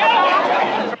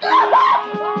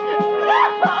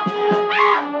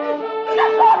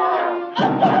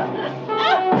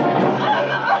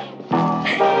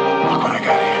 Look what I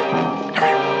got here. Come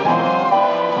here.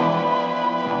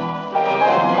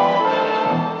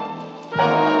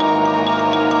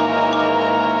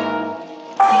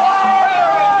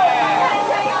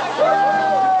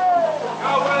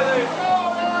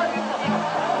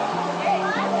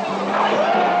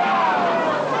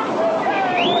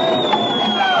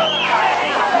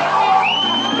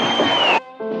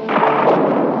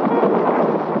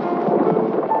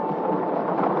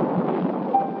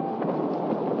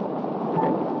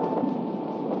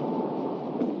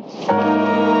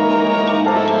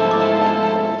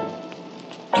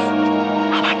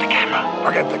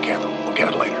 Forget the camera. We'll get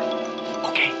it later.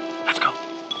 Okay, let's go.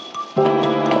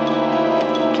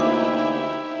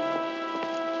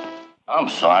 I'm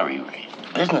sorry, Ray.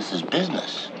 Business is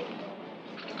business.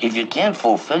 If you can't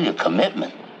fulfill your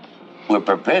commitment, we're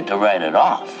prepared to write it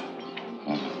off.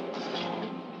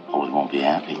 But we won't be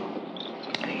happy.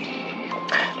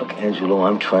 Look, Angelo,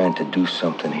 I'm trying to do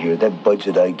something here. That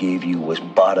budget I gave you was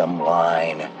bottom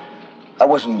line. I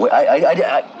wasn't...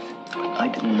 I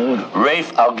didn't know.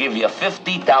 Rafe, I'll give you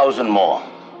 50,000 more.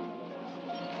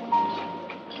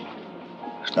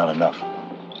 It's not enough.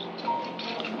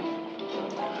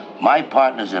 My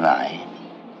partners and I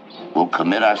will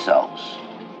commit ourselves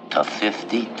to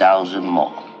 50,000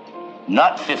 more.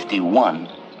 Not 51,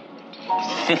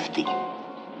 50.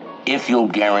 If you'll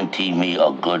guarantee me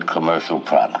a good commercial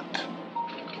product.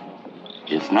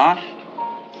 If not,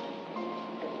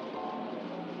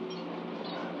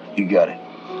 you got it.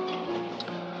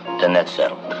 Then that's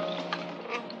settled.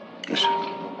 Yes, sir.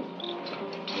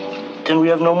 Then we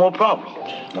have no more problems.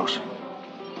 No, sir.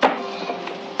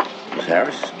 Miss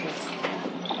Harris?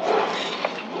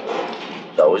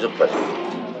 It's always a pleasure.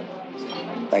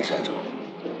 Thanks, Angelo.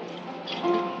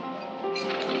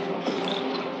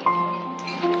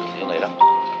 See you later.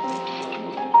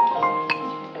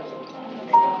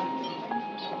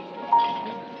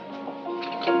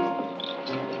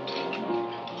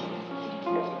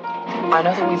 I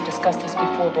know that we've discussed this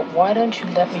before, but why don't you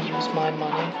let me use my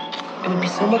money? It would be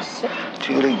so much simpler.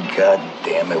 Julie,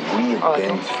 goddamn it, we have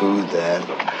been through that.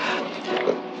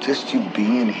 Look, just you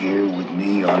being here with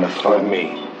me on the phone. With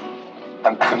me?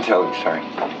 I'm terribly sorry.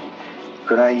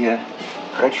 Could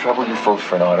I trouble you folks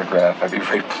for an autograph? I'd be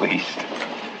very pleased.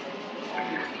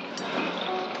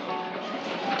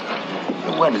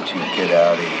 When did you get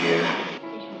out of here?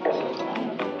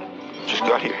 Just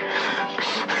got here.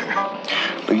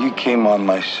 Look, you came on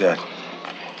my set.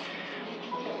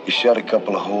 You shot a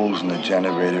couple of holes in the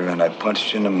generator, and I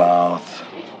punched you in the mouth.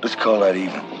 Let's call that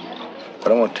even.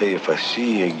 But I want to tell you, if I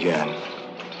see you again,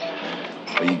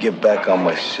 or you get back on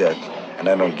my set, and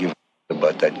I don't give a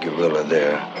about that gorilla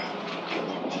there,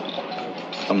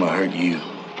 I'm gonna hurt you.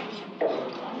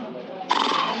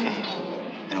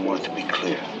 And I want it to be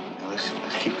clear. Now, let's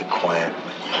keep it quiet.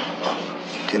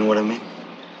 Do you know what I mean?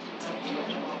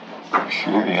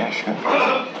 Sure, yeah, sure.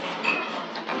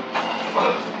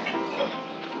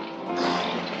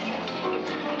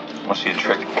 Want to see a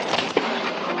trick?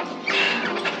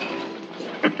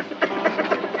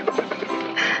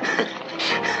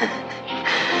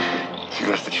 See,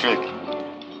 what's the trick?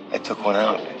 I took one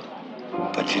out,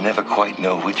 but you never quite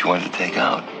know which one to take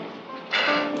out.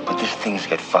 But this thing's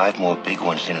got 5 more big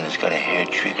ones in it, and it's got a hair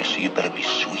trigger, so you better be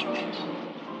sweet.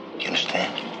 You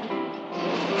understand?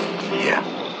 Yeah.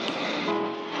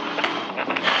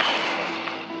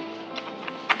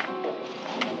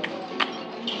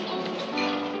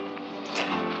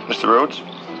 Mr. Rhodes,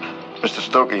 Mr.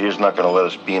 Stoker here's not going to let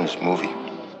us be in this movie.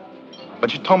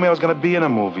 But you told me I was going to be in a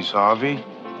movie, Harvey.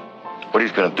 What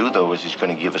he's going to do, though, is he's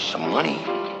going to give us some money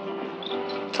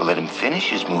to let him finish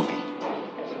his movie.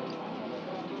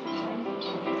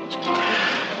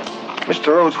 Mr.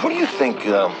 Rhodes, what do you think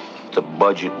the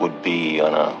budget would be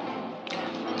on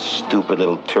a stupid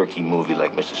little turkey movie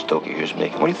like Mr. Stoker here's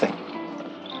making? What do you think?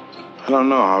 I don't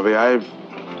know, Harvey.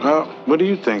 What do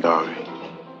you think, Harvey?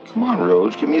 Come on,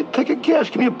 Rhodes. Take a guess.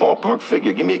 Give me a ballpark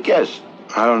figure. Give me a guess.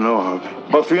 I don't know, Harvey.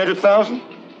 About 300,000?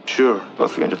 Sure.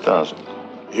 About 300,000.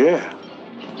 Yeah.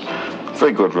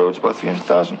 Very good, Rhodes. About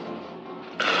 300,000.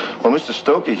 Well, Mr.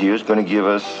 Stoker here is going to give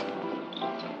us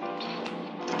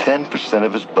 10%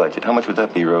 of his budget. How much would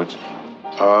that be, Rhodes?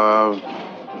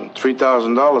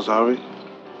 $3,000, Harvey.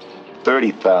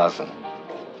 30,000.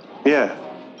 Yeah,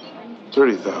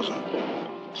 30,000.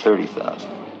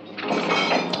 30,000.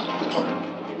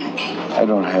 I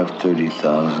don't have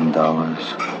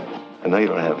 $30,000. I know you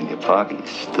don't have it in your pocket, you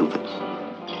stupid.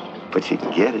 But you can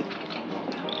get it.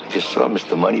 I just saw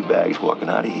Mr. Moneybags walking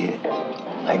out of here.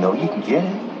 I know you can get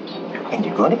it. And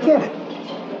you're gonna get it.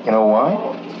 You know why?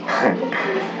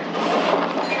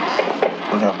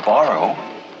 We're gonna borrow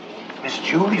Miss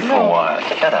Julie for a while.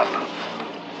 Shut up.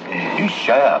 You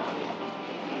shut up.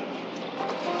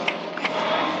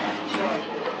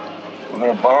 We're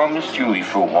gonna borrow Miss Julie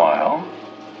for a while.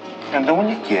 And then when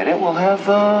you get it, we'll have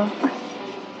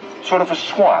sort of a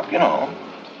swap, you know.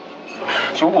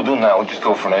 So what we'll do now, we'll just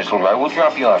go for a nice little ride. We'll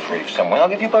drop you off, Reeve, somewhere. I'll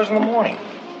give you a buzz in the morning.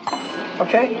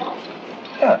 Okay?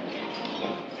 Yeah.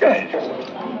 Good.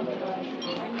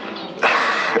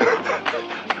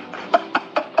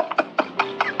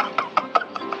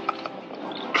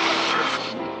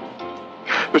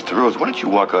 Mr. Rhodes, why don't you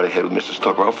walk out ahead with Mr.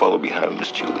 Stoker? I'll follow behind with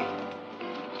Miss Julie.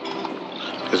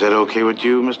 Is that okay with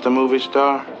you, Mr. Movie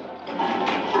Star?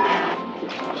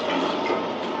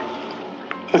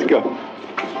 Let's go.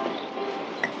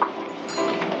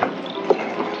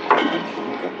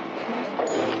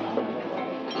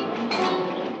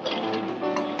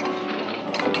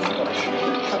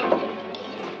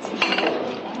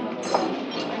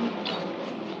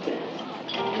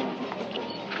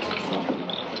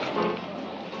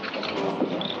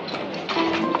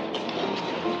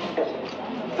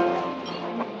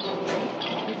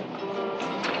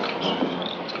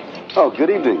 Oh, good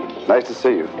evening. Nice to see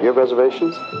you. You have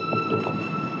reservations?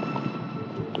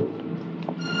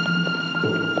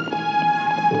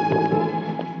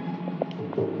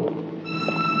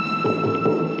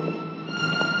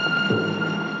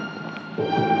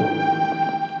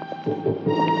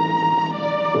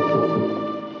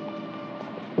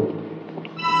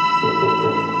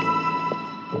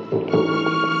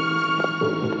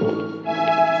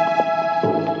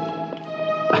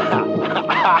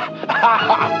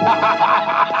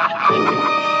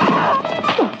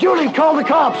 Julie, call the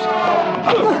cops!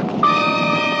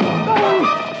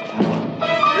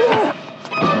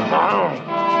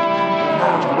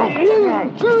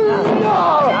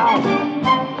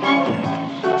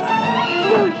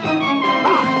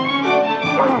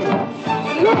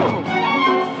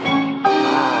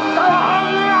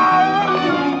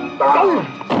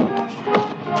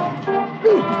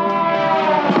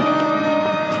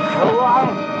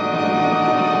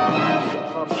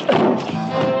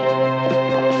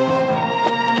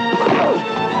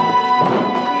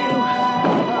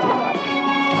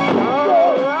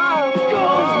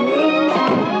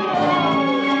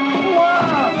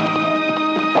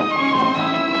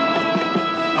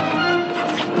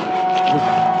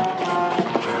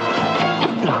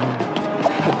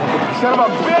 Son of a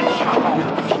bitch!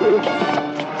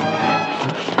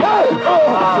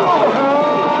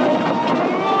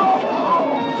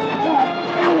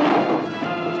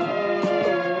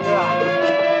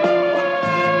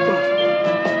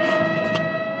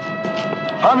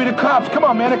 Harvey, the cops. Come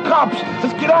on, man, the cops.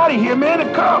 Let's get out of here, man,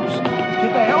 the cops.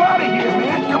 Get the hell out of here,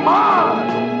 man. Come on.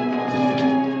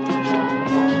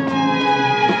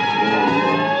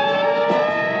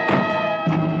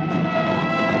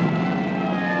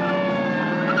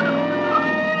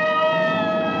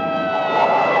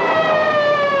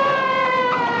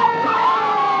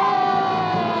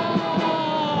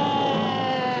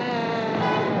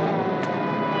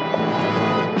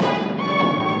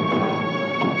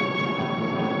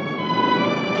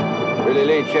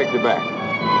 Check the back.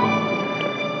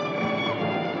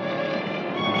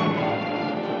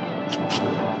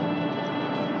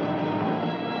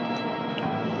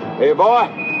 Hey, boy,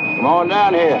 come on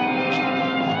down here.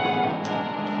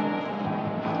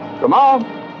 Come on.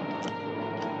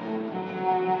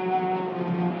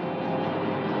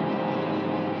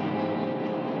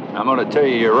 I'm going to tell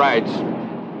you your rights.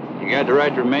 You got the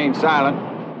right to remain silent.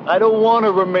 I don't want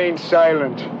to remain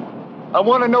silent. I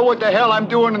want to know what the hell I'm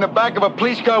doing in the back of a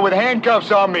police car with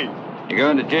handcuffs on me. You're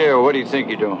going to jail. What do you think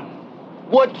you're doing?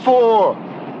 What for?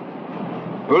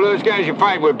 Who are those guys you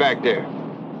fight with back there?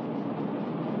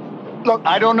 Look,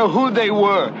 I don't know who they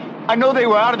were. I know they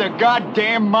were out of their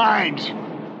goddamn minds.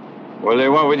 Well, they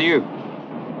went with you.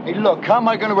 Hey, look, how am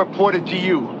I going to report it to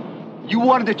you? You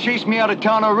wanted to chase me out of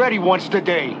town already once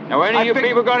today. Now, when are you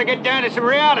people going to get down to some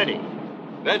reality?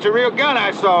 That's a real gun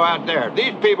I saw out there.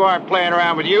 These people aren't playing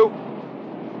around with you.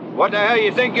 What the hell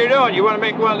you think you're doing? You want to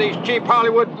make one of these cheap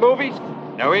Hollywood movies?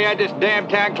 Now, we had this damn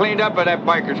town cleaned up by that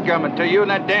bikers coming to you, and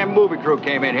that damn movie crew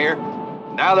came in here.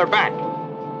 Now they're back.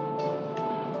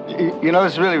 You know,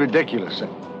 it's really ridiculous.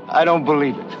 I don't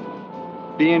believe it.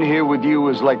 Being here with you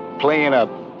was like playing a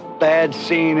bad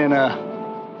scene in a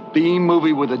B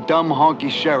movie with a dumb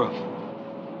honky sheriff.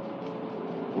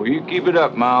 Well, you keep it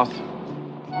up, Mouth.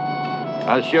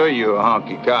 I'll show you a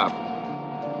honky cop.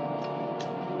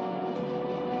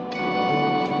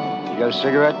 You got a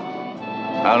cigarette?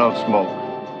 I don't smoke.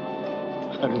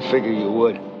 I didn't figure you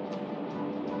would.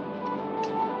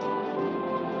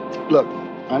 Look,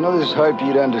 I know this is hard for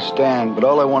you to understand, but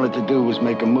all I wanted to do was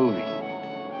make a movie.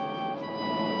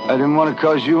 I didn't want to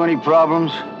cause you any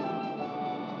problems.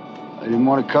 I didn't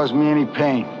want to cause me any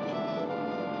pain.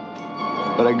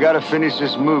 But I gotta finish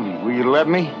this movie. Will you let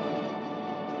me?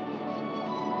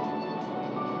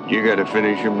 You gotta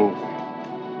finish your movie.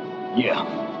 Yeah.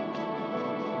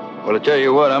 Well, I tell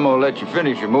you what, I'm gonna let you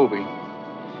finish your movie.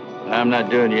 And I'm not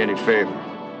doing you any favor.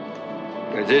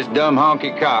 Because this dumb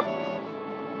honky cop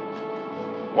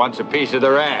wants a piece of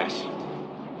their ass.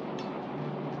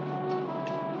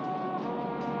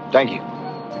 Thank you.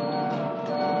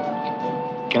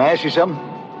 Can I ask you something?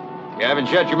 You haven't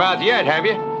shut your mouth yet, have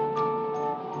you?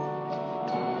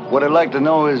 What I'd like to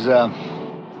know is,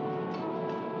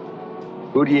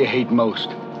 who do you hate most?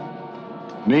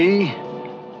 Me,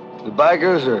 the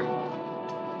bikers,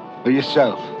 or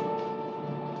yourself?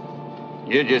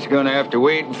 You're just gonna have to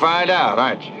wait and find out,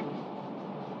 aren't you?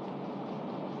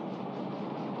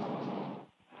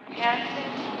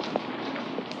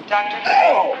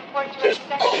 Oh, Jesus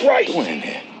Christ! What's he doing in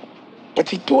there?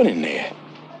 What's he doing in there?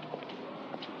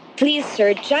 Please,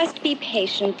 sir, just be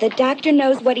patient. The doctor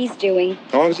knows what he's doing.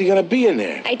 How long is he gonna be in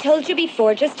there? I told you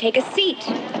before, just take a seat.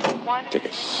 Take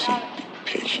a seat,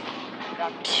 patient.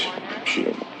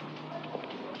 Shit.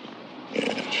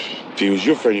 Yeah. If he was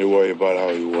your friend, you'd worry about how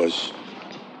he was.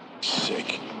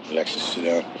 Sick. Relax and sit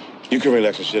down. You can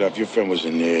relax and sit down. If your friend was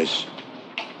in theirs,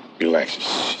 relax and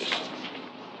sit.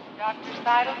 Dr.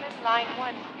 Seidelman, line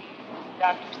 1, please.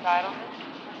 Dr. Seidelman.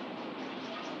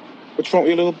 What's wrong with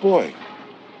your little boy?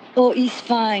 Oh, he's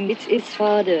fine. It's his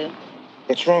father.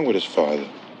 What's wrong with his father?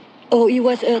 Oh, he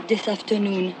was hurt this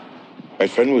afternoon. My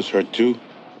friend was hurt, too.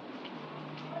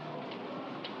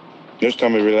 Just tell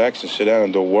me to relax and sit down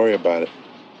and don't worry about it.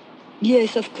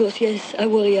 Yes, of course, yes. I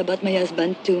worry about my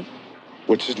husband, too.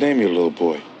 What's his name, your little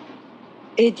boy?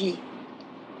 Eddie.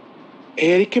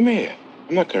 Hey, Eddie, come here.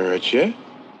 I'm not gonna hurt you.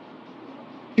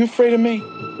 You afraid of me?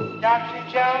 Dr.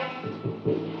 Jones?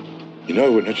 You know I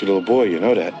wouldn't hurt your little boy, you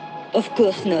know that. Of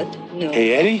course not, no.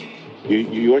 Hey, Eddie,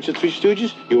 you watch the Three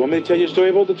Stooges? You want me to tell you a story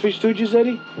about the Three Stooges,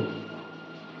 Eddie?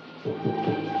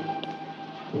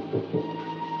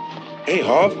 Hey,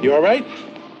 Hoff, you all right?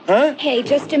 Huh? Hey,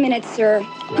 just a minute, sir.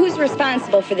 Who's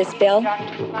responsible for this bill?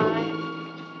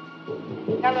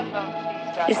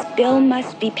 This bill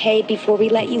must be paid before we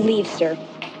let you leave, sir.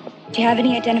 Do you have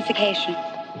any identification?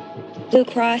 Blue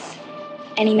Cross?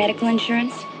 Any medical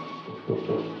insurance?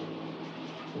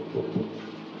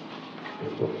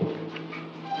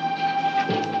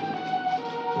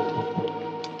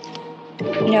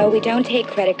 No, we don't take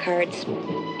credit cards.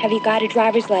 Have you got a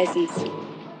driver's license?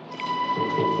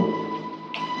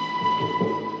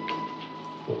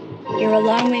 You're a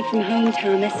long way from home,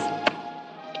 Thomas.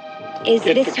 Is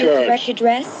this your correct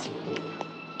address?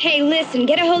 Hey, listen,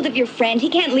 get a hold of your friend. He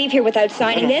can't leave here without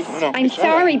signing this. I'm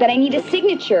sorry, but I need a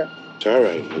signature. It's all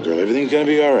right, little girl. Everything's gonna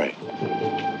be all right.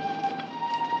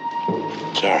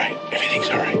 It's all right. Everything's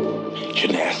all right.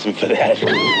 Shouldn't have asked him for that. Hey,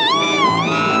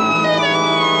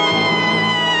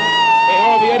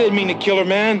 Harvey, I didn't mean to kill her,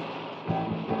 man.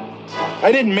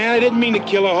 I didn't mean to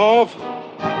kill her, Harv.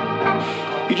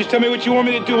 You just tell me what you want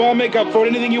me to do. I'll make up for it.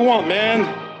 Anything you want, man.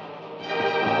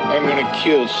 I'm gonna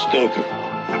kill Stoker.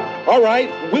 All right,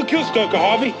 we'll kill Stoker,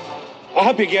 Harvey. I'll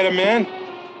help you get him, man.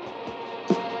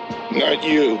 Not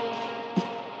you.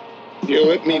 You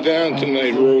let me down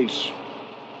tonight, Rhodes.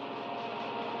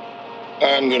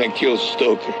 I'm gonna kill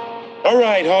Stoker. All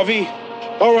right, Harvey.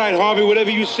 All right, Harvey, whatever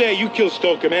you say, you kill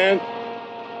Stoker, man.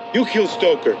 You kill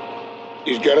Stoker.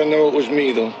 He's gotta know it was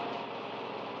me, though.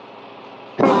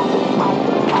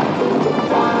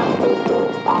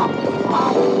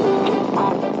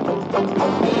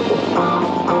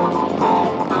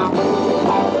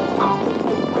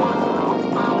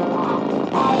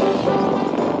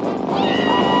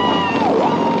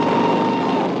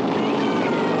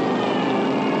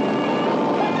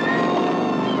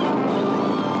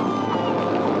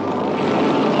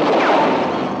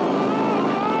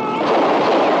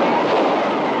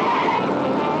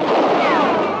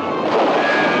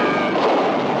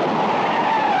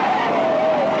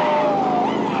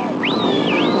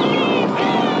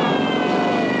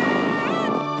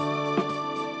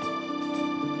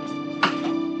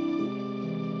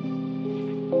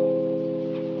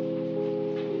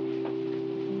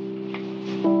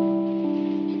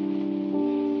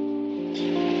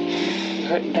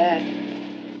 getting bad.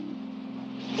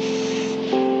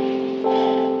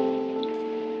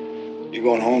 You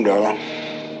going home, darling?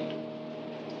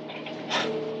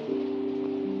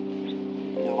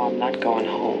 No, I'm not going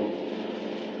home.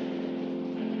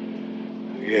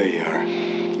 Yeah, you are.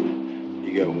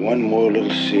 You got one more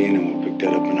little scene and we'll pick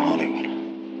that up in Hollywood.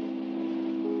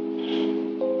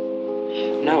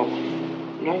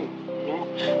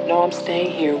 No, I'm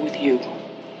staying here with you.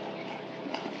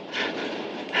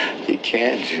 You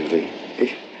can't, Julie.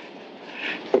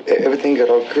 Everything got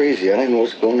all crazy. I don't know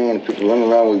what's going on. People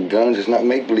running around with guns. It's not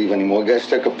make-believe anymore. A guy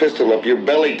stuck a pistol up your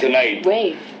belly tonight.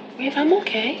 Wave, I'm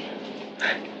okay.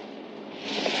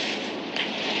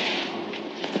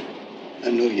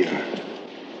 I know you are.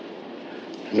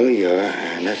 I know you are,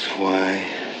 and that's why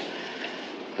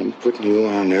I'm putting you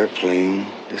on an airplane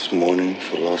this morning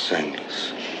for Los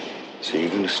Angeles. So you're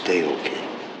gonna stay okay.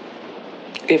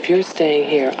 If you're staying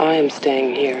here, I am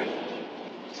staying here.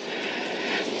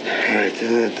 All right,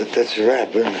 that's a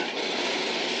wrap, isn't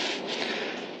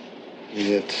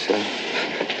it?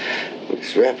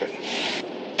 Let's wrap it.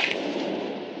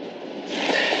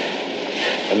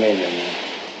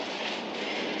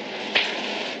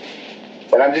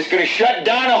 And I'm just gonna shut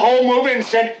down the whole movie and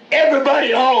send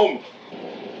everybody home.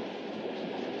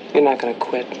 You're not gonna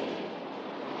quit.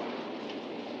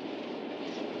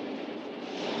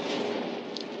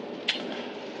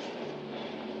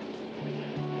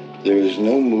 There is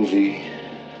no movie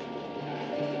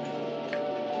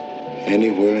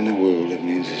anywhere in the world that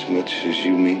means as much as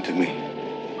you mean to me.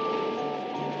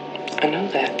 I know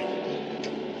that.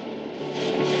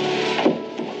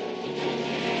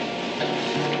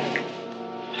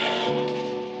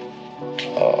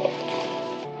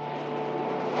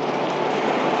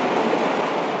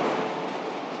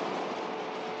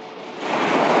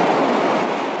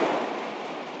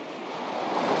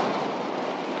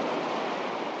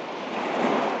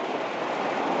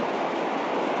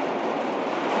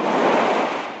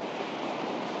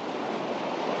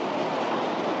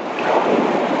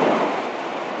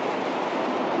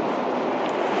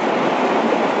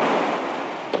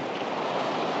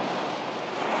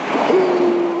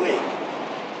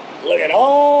 Look at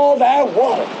all that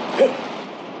water.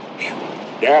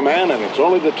 Yeah, man, and it's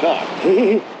only the top.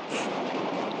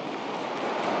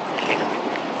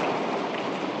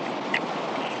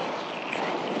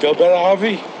 Feel better,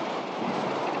 Harvey?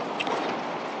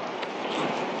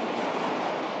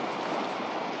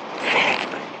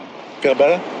 Feel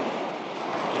better?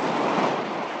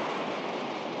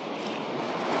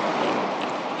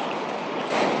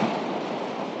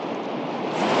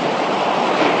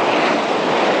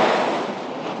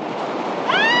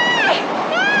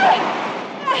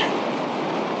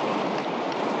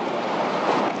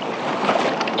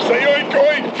 Say oink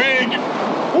oink, pig!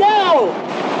 No!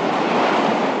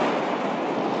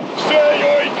 Say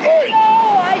oink oink! No,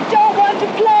 I don't want to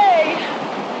play!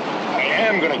 I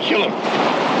am gonna kill him.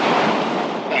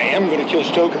 I am gonna kill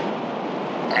Stoker.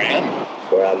 I am.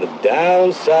 We're on the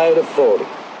downside of 40.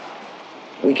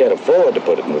 We can't afford to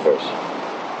put it in reverse.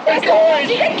 That's going!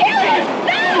 You can kill him!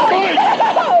 No!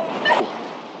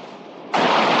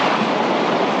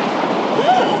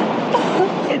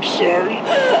 I'm sorry.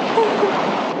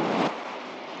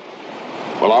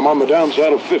 Well, I'm on the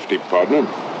downside of 50, partner.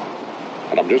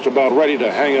 And I'm just about ready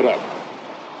to hang it up.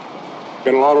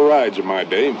 Been a lot of rides in my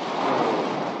day.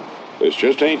 This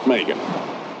just ain't making it.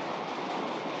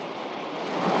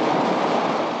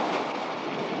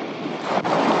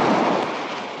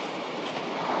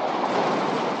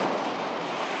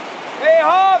 Hey,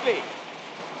 Harvey!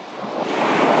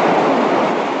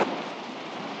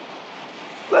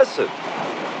 Listen.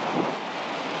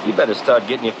 You better start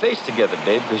getting your face together,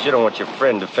 babe, because you don't want your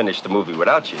friend to finish the movie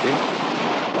without you, do you?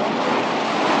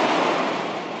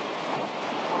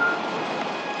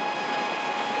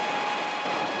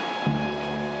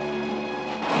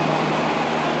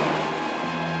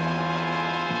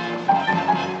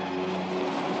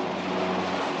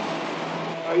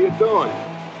 How you doing?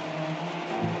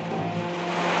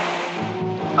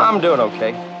 I'm doing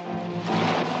okay.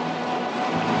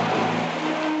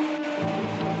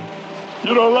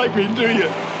 You don't like me, do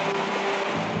you?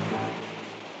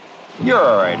 You're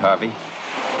all right, Harvey.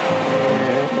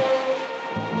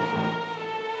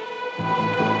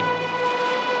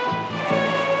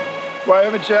 Why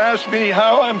haven't you asked me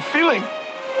how I'm feeling?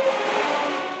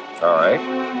 All right.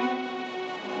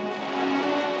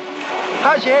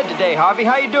 How's your head today, Harvey?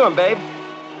 How you doing, babe?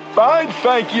 Fine,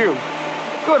 thank you.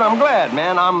 Good, I'm glad,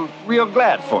 man. I'm real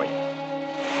glad for you.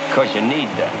 'Cause you need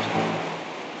that.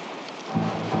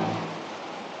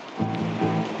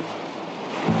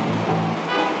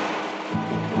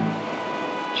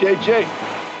 JJ.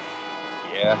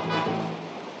 Yeah?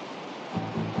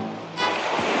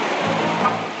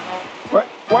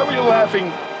 Why were you laughing?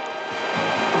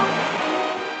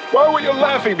 Why were you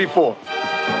laughing before?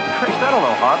 Christ, I don't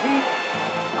know, Harvey.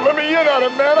 Let me in on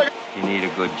it, man. You need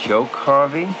a good joke,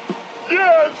 Harvey?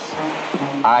 Yes!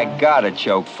 I got a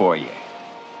joke for you.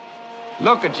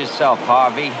 Look at yourself,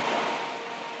 Harvey.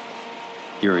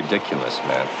 You're ridiculous,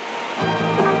 man.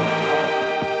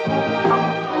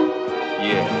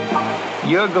 Yeah.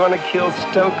 You're gonna kill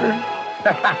Stoker?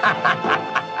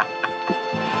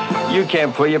 You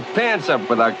can't pull your pants up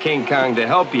without King Kong to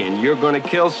help you, and you're gonna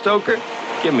kill Stoker?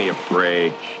 Give me a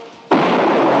break.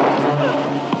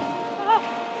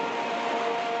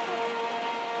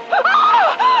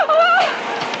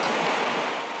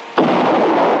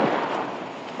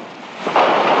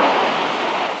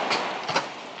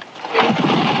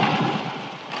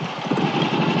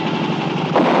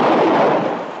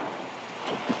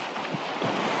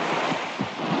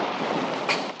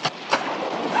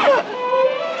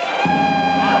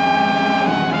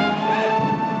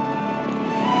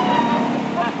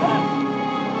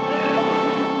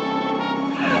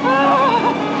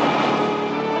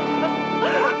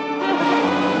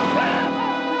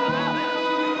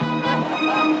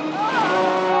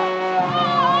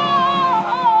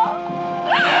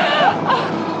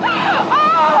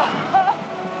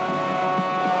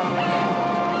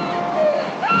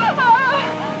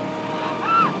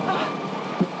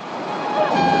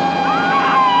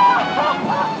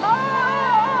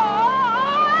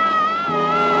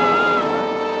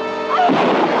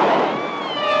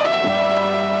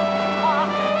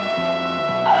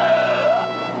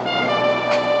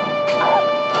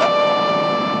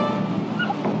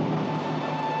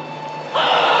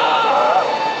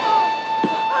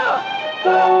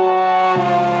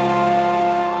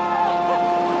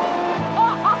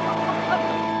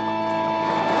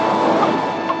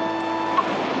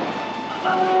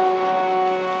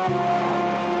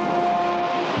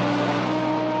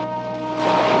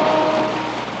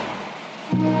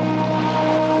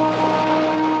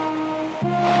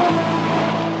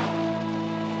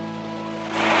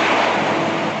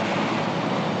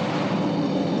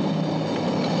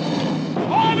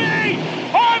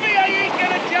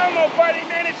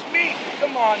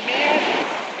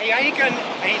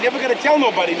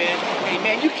 Nobody, man. Hey,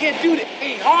 man, you can't do that.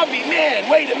 Hey, Harvey, man,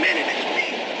 wait a minute. It's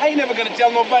me. I ain't never gonna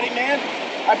tell nobody, man.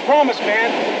 I promise,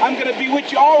 man. I'm gonna be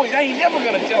with you always. I ain't never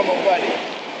gonna tell nobody.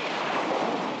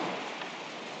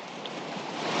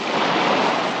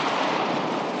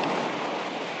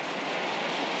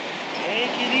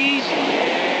 Take it easy, man.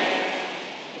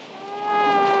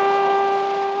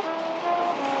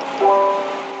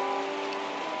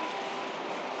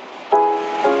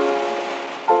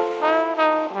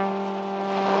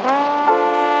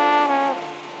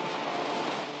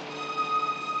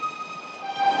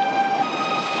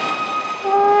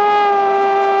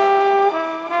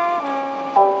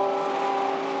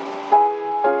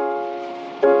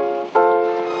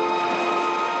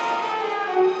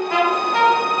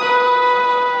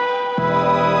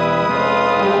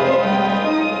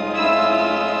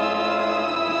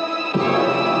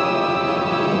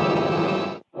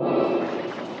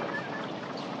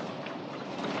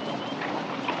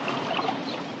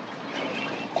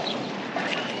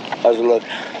 How's it look?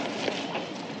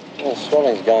 Well,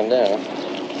 swelling's gone down.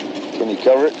 Can you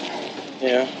cover it?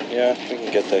 Yeah, we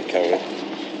can get that covered.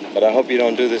 But I hope you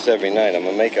don't do this every night. I'm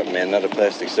a makeup man, not a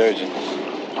plastic surgeon.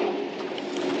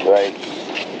 Right.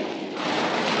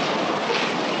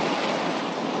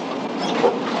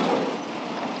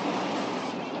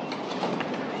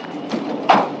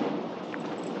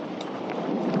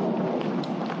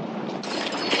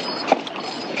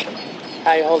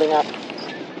 How are you holding up?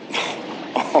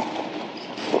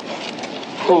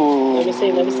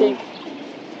 Let me see.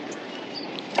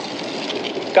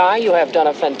 Guy, you have done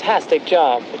a fantastic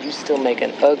job, but you still make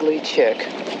an ugly chick.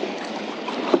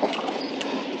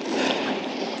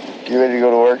 You ready to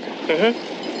go to work? Mm-hmm.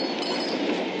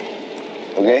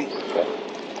 Okay?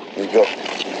 Let's go.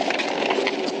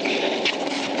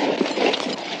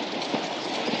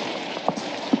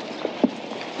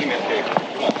 Give me a paper.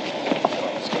 Come on.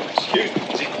 Let's go. Excuse me.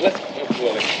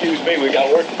 Well, excuse me. We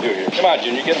got work to do here. Come on,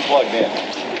 Junior. Get him plugged in.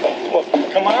 Well,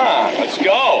 come on. Let's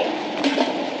go.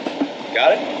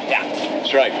 Got it? Yeah.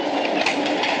 That's right.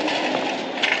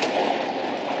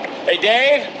 Hey,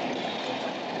 Dave.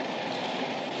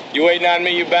 You waiting on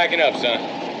me? You backing up, son?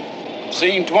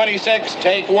 Scene 26,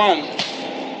 take 1.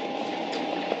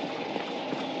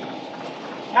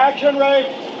 Action,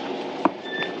 Ray.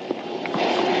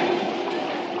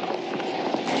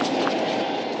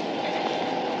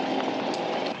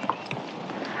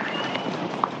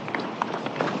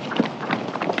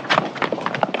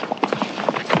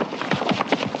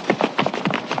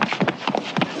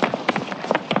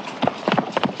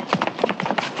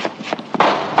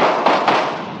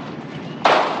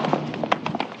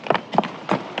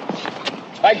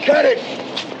 I cut it.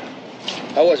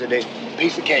 How was it, Dave?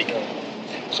 Piece of cake.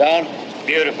 Sound?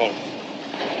 Beautiful.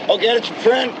 Okay, that's a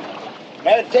print.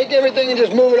 Now take everything and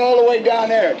just move it all the way down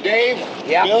there. Dave?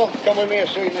 Yeah? Bill, come with me. I'll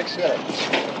show you next setup.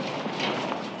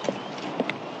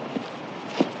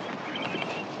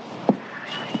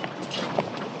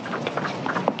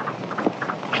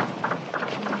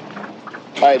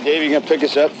 All right, Dave, you're going to pick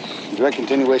us up. Direct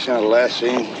continuation of the last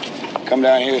scene. Come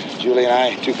down here, Julie and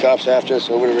I, 2 cops after us,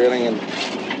 over the railing, and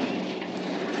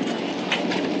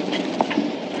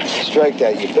strike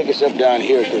that. You pick us up down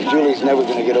here, because Julie's never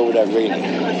going to get over that railing.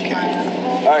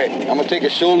 All right, I'm going to take a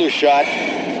shoulder shot,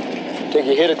 take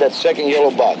a hit at that second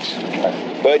yellow box.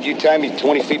 Bud, you time me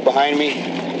 20 feet behind me.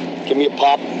 Give me a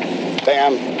pop.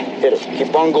 Bam. Hit it.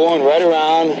 Keep on going right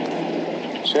around.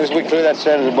 As soon as we clear that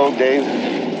side of the boat, Dave.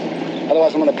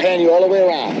 Otherwise, I'm going to pan you all the way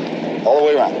around. All the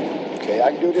way around. Okay,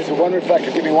 I can do this with 1 reflector.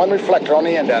 Give me 1 reflector on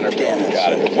the end down there. Damn,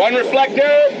 got it. 1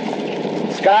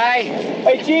 reflector. Sky.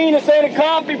 Hey, Gene, this ain't a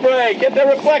coffee break. Get the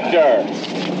reflector.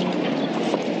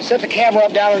 Set the camera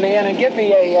up down on the end and get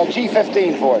me a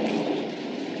G15 for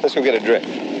it. Let's go get a drip.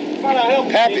 Come on, help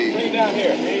me. Happy. Bring it down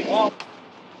here. Hey, well.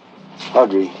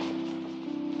 Audrey,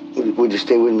 would you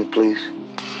stay with me, please?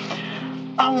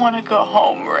 I want to go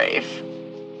home, Rafe.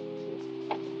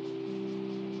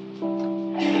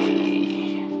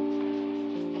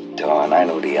 Dawn, I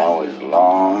know the hour's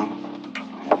long.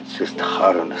 It's just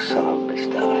hard on the son of a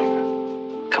bitch down here.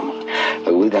 Come on.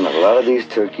 But we've done a lot of these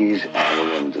turkeys, and we're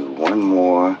going to do 1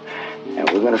 more, and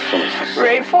we're going to finish this.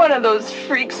 Rafe, one of those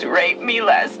freaks raped me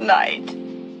last night.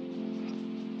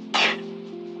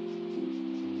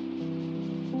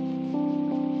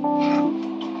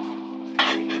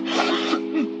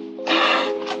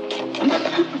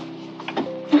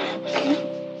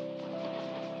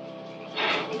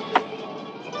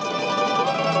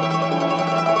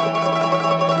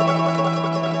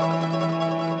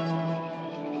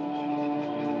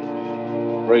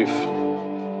 Rafe,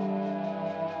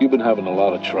 you've been having a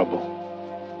lot of trouble.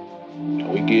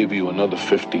 We gave you another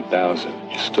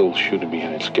 $50,000. You're still shooting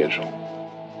behind schedule.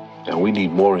 And we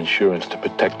need more insurance to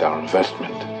protect our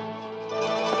investment.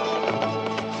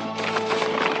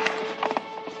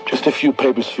 Just a few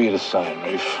papers for you to sign,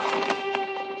 Rafe.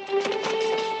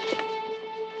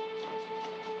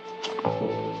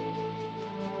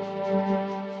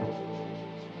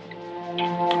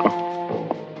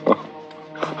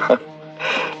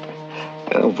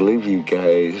 I don't believe you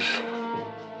guys.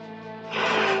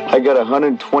 I got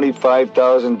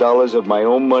 $125,000 of my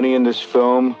own money in this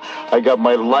film. I got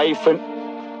my life and...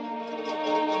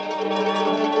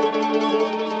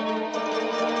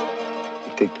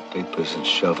 You take the papers and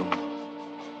shove them.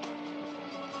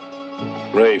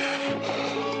 Rafe,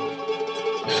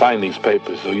 sign these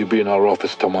papers or you'll be in our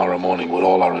office tomorrow morning with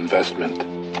all our investment.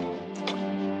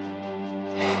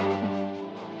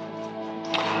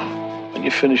 When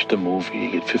you finish the movie,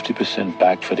 you get 50%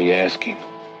 back for the asking.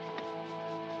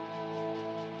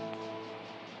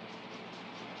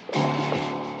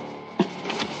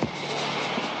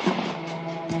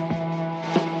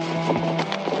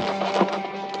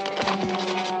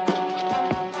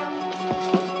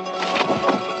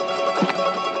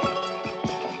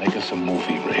 Make us a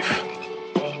movie, Rafe.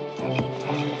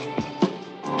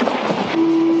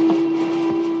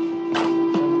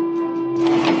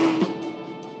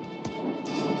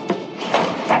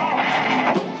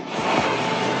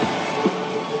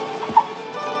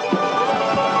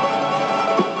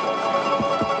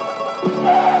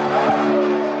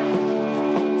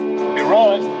 Be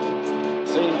rolling.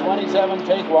 Scene 27,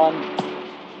 take 1.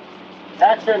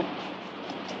 Action.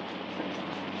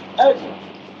 Action.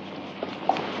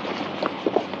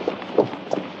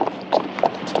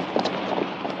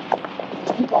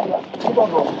 Keep on going. Keep on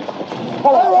going.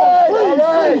 All right.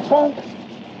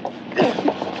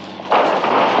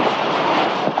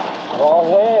 All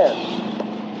hands.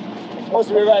 Supposed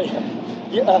to be right.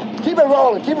 Keep it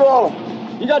rolling. Keep it rolling.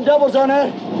 You got doubles on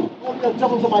that? I've got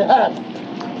doubles on my hat.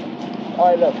 All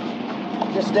right, look.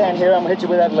 Just stand here. I'm gonna hit you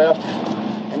with that left,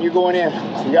 and you're going in.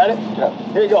 You got it? Yeah.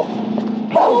 Here you go.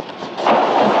 Boom.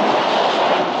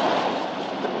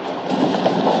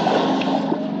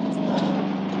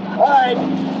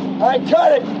 All right,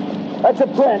 cut it. That's a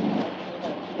print.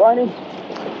 Barney,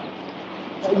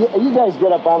 you guys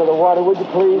get up out of the water, would you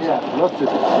please? Yeah, let's do it.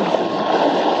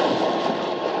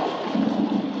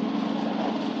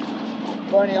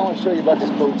 Barney, I want to show you about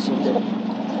this boat someday.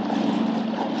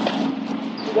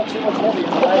 You got too much heavy the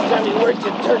last time you worked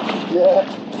in Turkey. Yeah.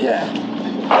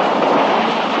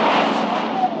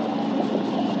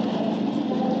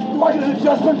 Do I get an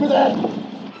adjustment for that?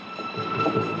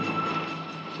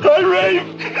 Hi,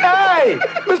 Rafe. Hey,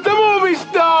 Mr. Movie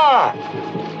Star!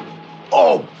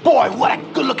 Oh, boy, what a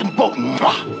good-looking boat.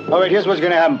 All right, here's what's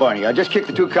going to happen, Barney. I just kicked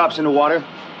the 2 cops in the water.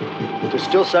 There's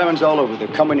still sirens all over. They're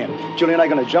coming in. Julie and I are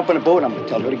going to jump in a boat. I'm going to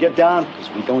tell her to get down because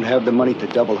we don't have the money to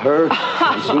double her.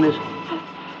 As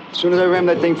soon as I ram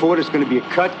that thing forward, it's going to be a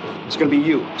cut. It's going to be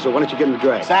you. So why don't you get in the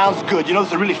drag? Sounds good. You know,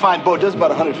 it's a really fine boat. It does about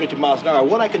 150 miles an hour.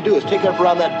 What I can do is take her up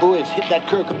around that buoy and hit that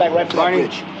curve, come back right for Barney, that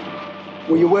bridge.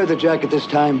 Will you wear the jacket this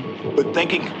time? Good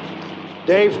thinking.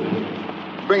 Dave,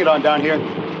 bring it on down here.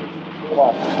 Come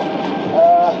on.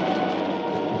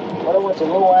 What I want's a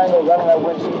low angle right on that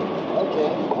windshield. Okay.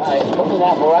 All right. Put the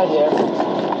apple right here.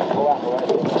 Apple right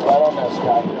here. Right on that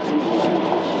sky.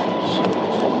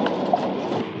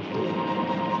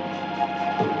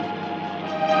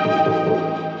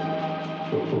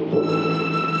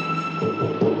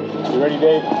 You ready,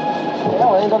 Dave? Yeah,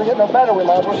 we ain't gonna get no better. We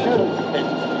might as well shoot him.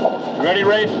 You ready,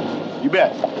 Rafe? You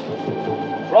bet.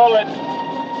 Roll it.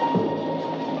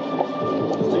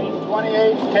 Scene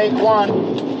 28, take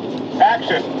 1.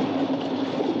 Action.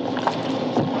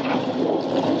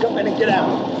 Jump in and get out.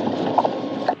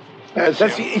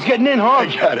 He's getting in hard.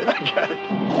 I got it.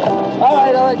 All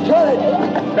right, cut it.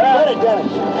 Cut it,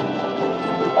 Dennis.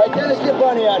 All right, Dennis, get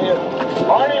Barney out here.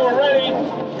 Barney, we're ready.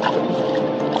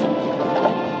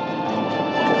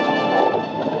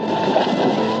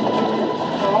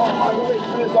 I've been waiting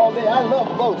for this all day. I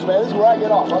love boats, man. This is where I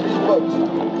get off, on these boats.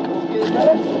 Get it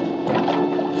better?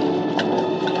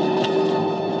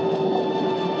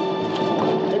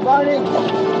 Hey, Barney.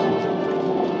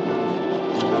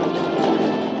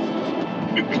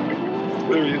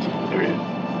 There he is.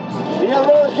 You gonna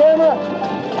roll the camera?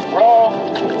 Roll.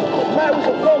 What's the matter with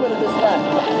the filming at this time?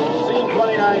 Scene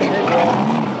 29, take 1.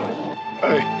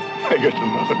 I got the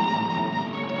mother.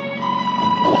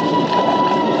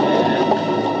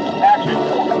 Action.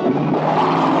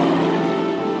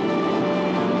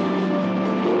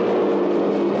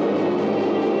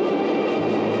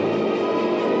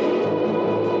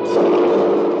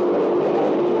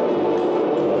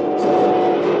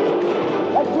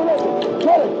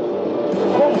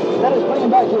 Dennis, bring him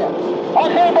back here.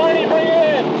 Okay, Barney, bring it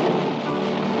in.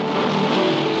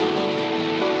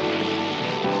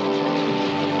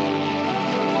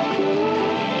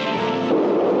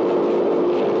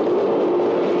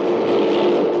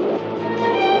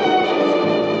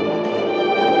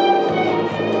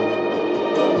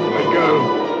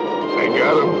 I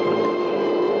got him.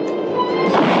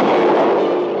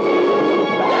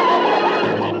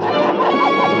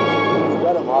 You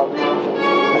got him, Harvey. You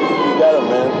got him,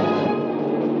 man.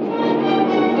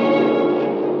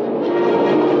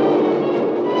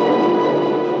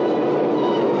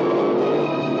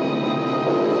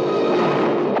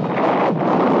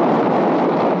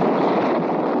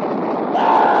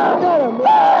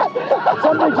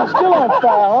 Somebody's still on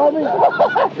fire, Harvey.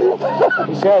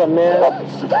 He's got him, man.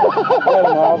 Got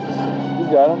him, Harvey. You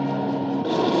got him.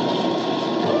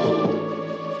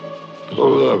 Oh,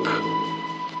 look.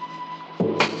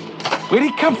 Where'd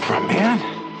he come from, man?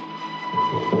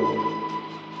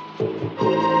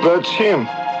 That's him.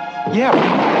 Yeah.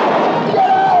 Get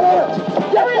out of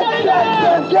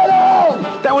here! Get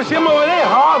out! That was him over there,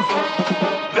 Harv.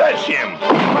 That's him.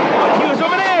 He was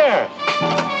over there.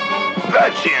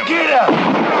 That's him. Get up.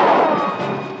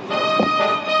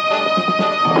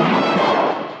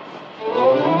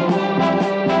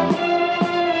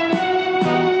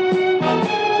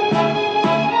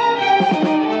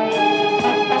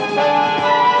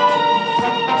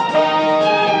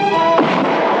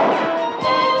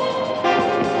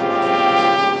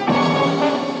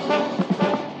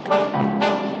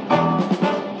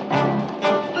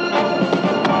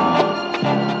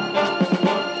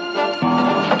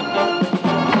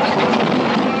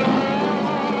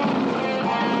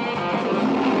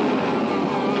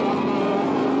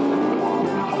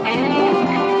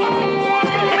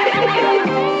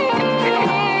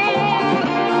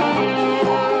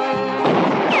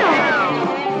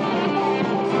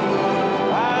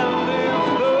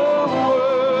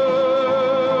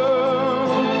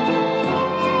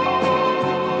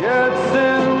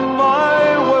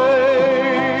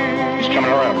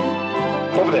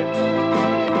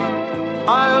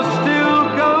 I'll still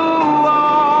go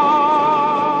on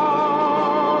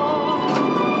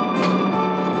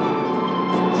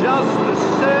just the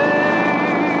same.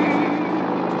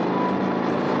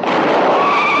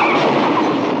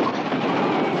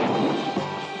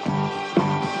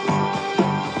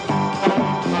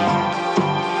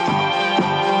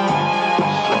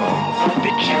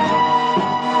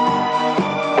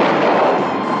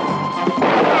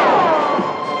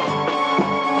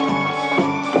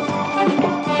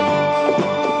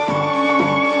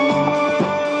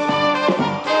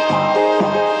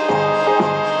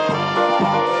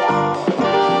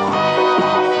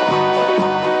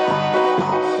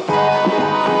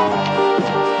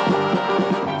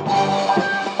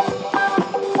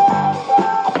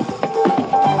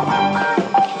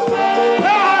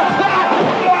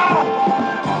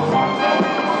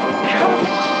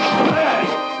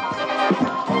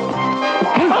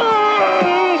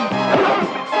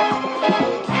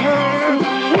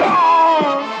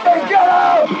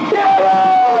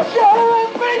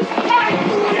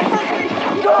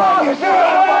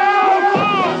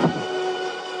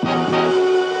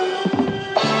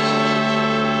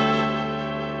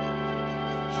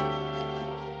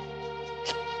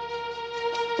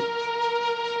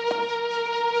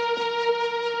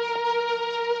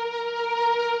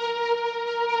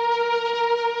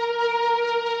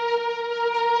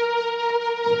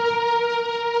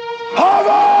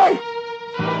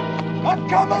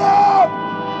 coming up!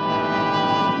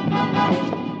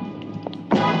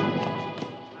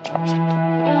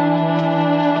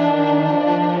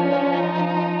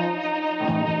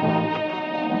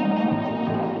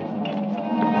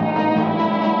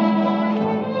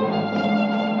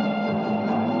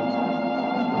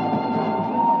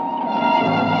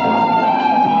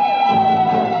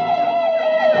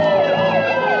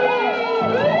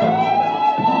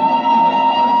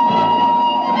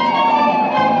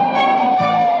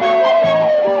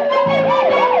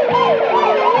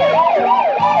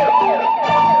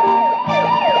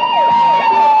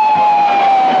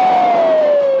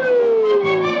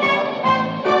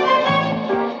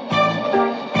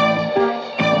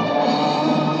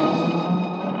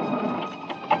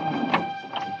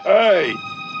 Hey!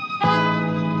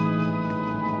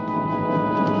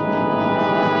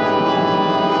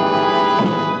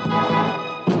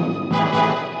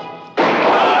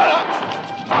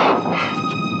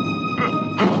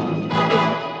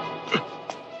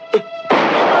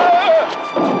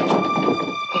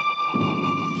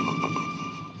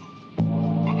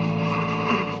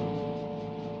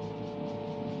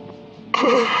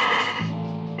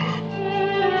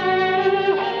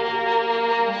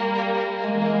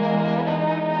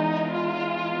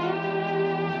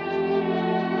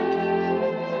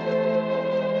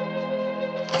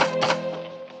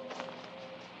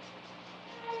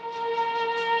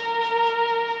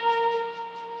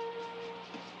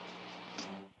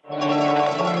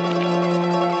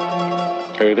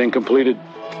 Everything completed?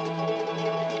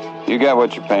 You got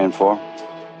what you're paying for.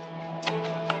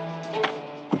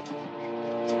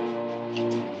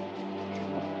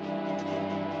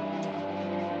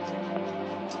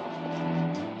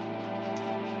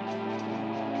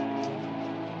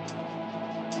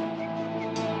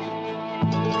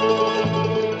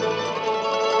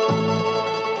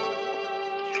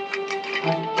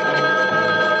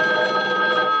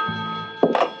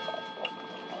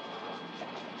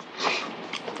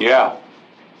 Yeah,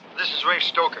 This is Rafe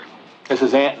Stoker. this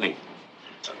is Anthony.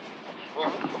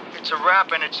 Well, it's a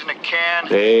wrap and it's in a can.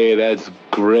 Hey, that's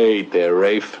great there,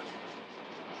 Rafe.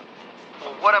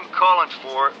 Well, what I'm calling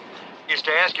for is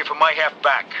to ask you for my half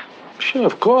back. Sure,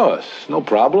 of course. No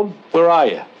problem. Where are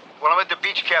you? Well, I'm at the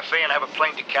beach cafe and have a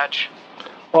plane to catch.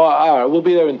 Oh, all right. We'll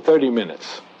be there in 30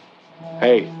 minutes.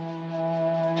 Hey,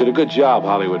 did a good job,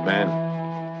 Hollywood man.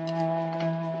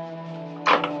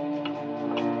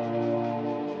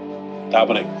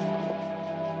 Dominic,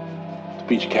 the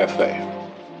Beach Cafe.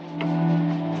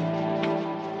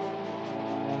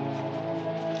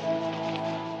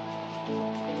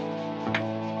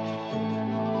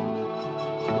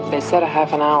 They said a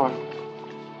half an hour.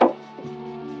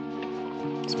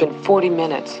 It's been 40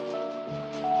 minutes.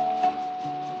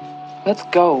 Let's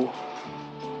go.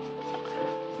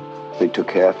 They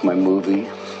took half my movie,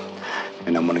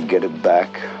 and I'm gonna get it back.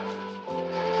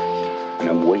 And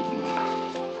I'm waiting.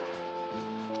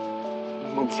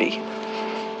 Movie.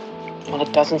 Well,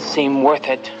 it doesn't seem worth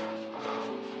it.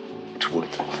 It's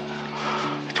worth it.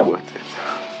 It's worth it.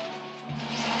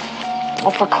 Oh,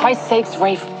 for Christ's sakes,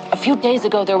 Rafe. A few days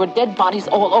ago, there were dead bodies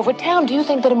all over town. Do you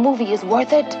think that a movie is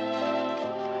worth it?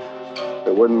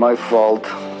 It wasn't my fault.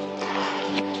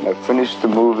 I finished the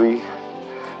movie,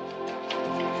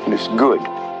 and it's good.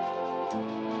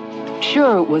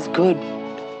 Sure, it was good.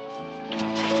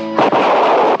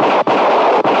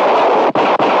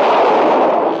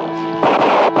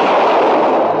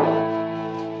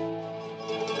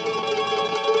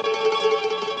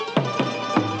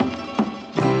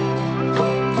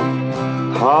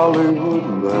 Hollywood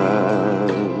man,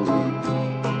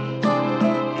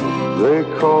 they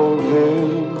call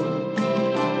him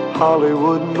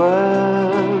Hollywood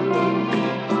man.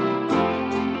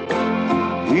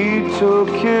 He took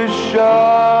his shot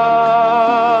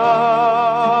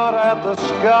at the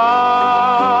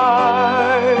sky,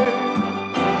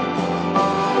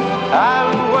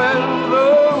 and when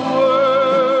the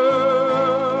world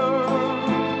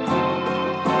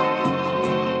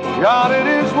got in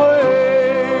his way,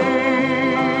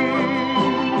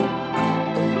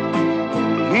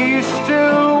 he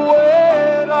still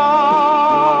went on,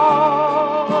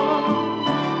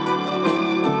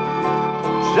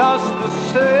 just the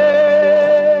same.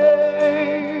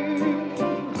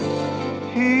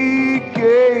 He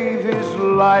gave his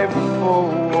life for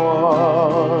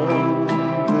one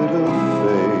bit of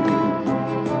fame,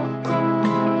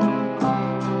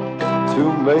 to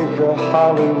make a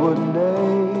Hollywood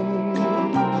name.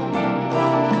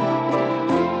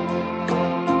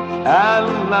 And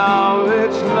now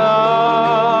it's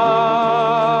not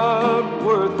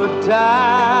worth a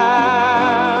damn.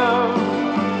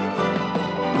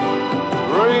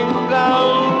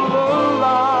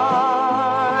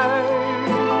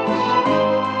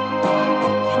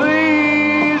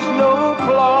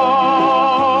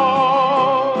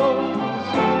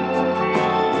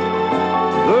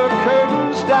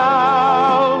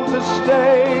 down to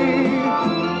stay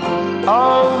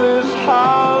on this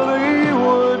high.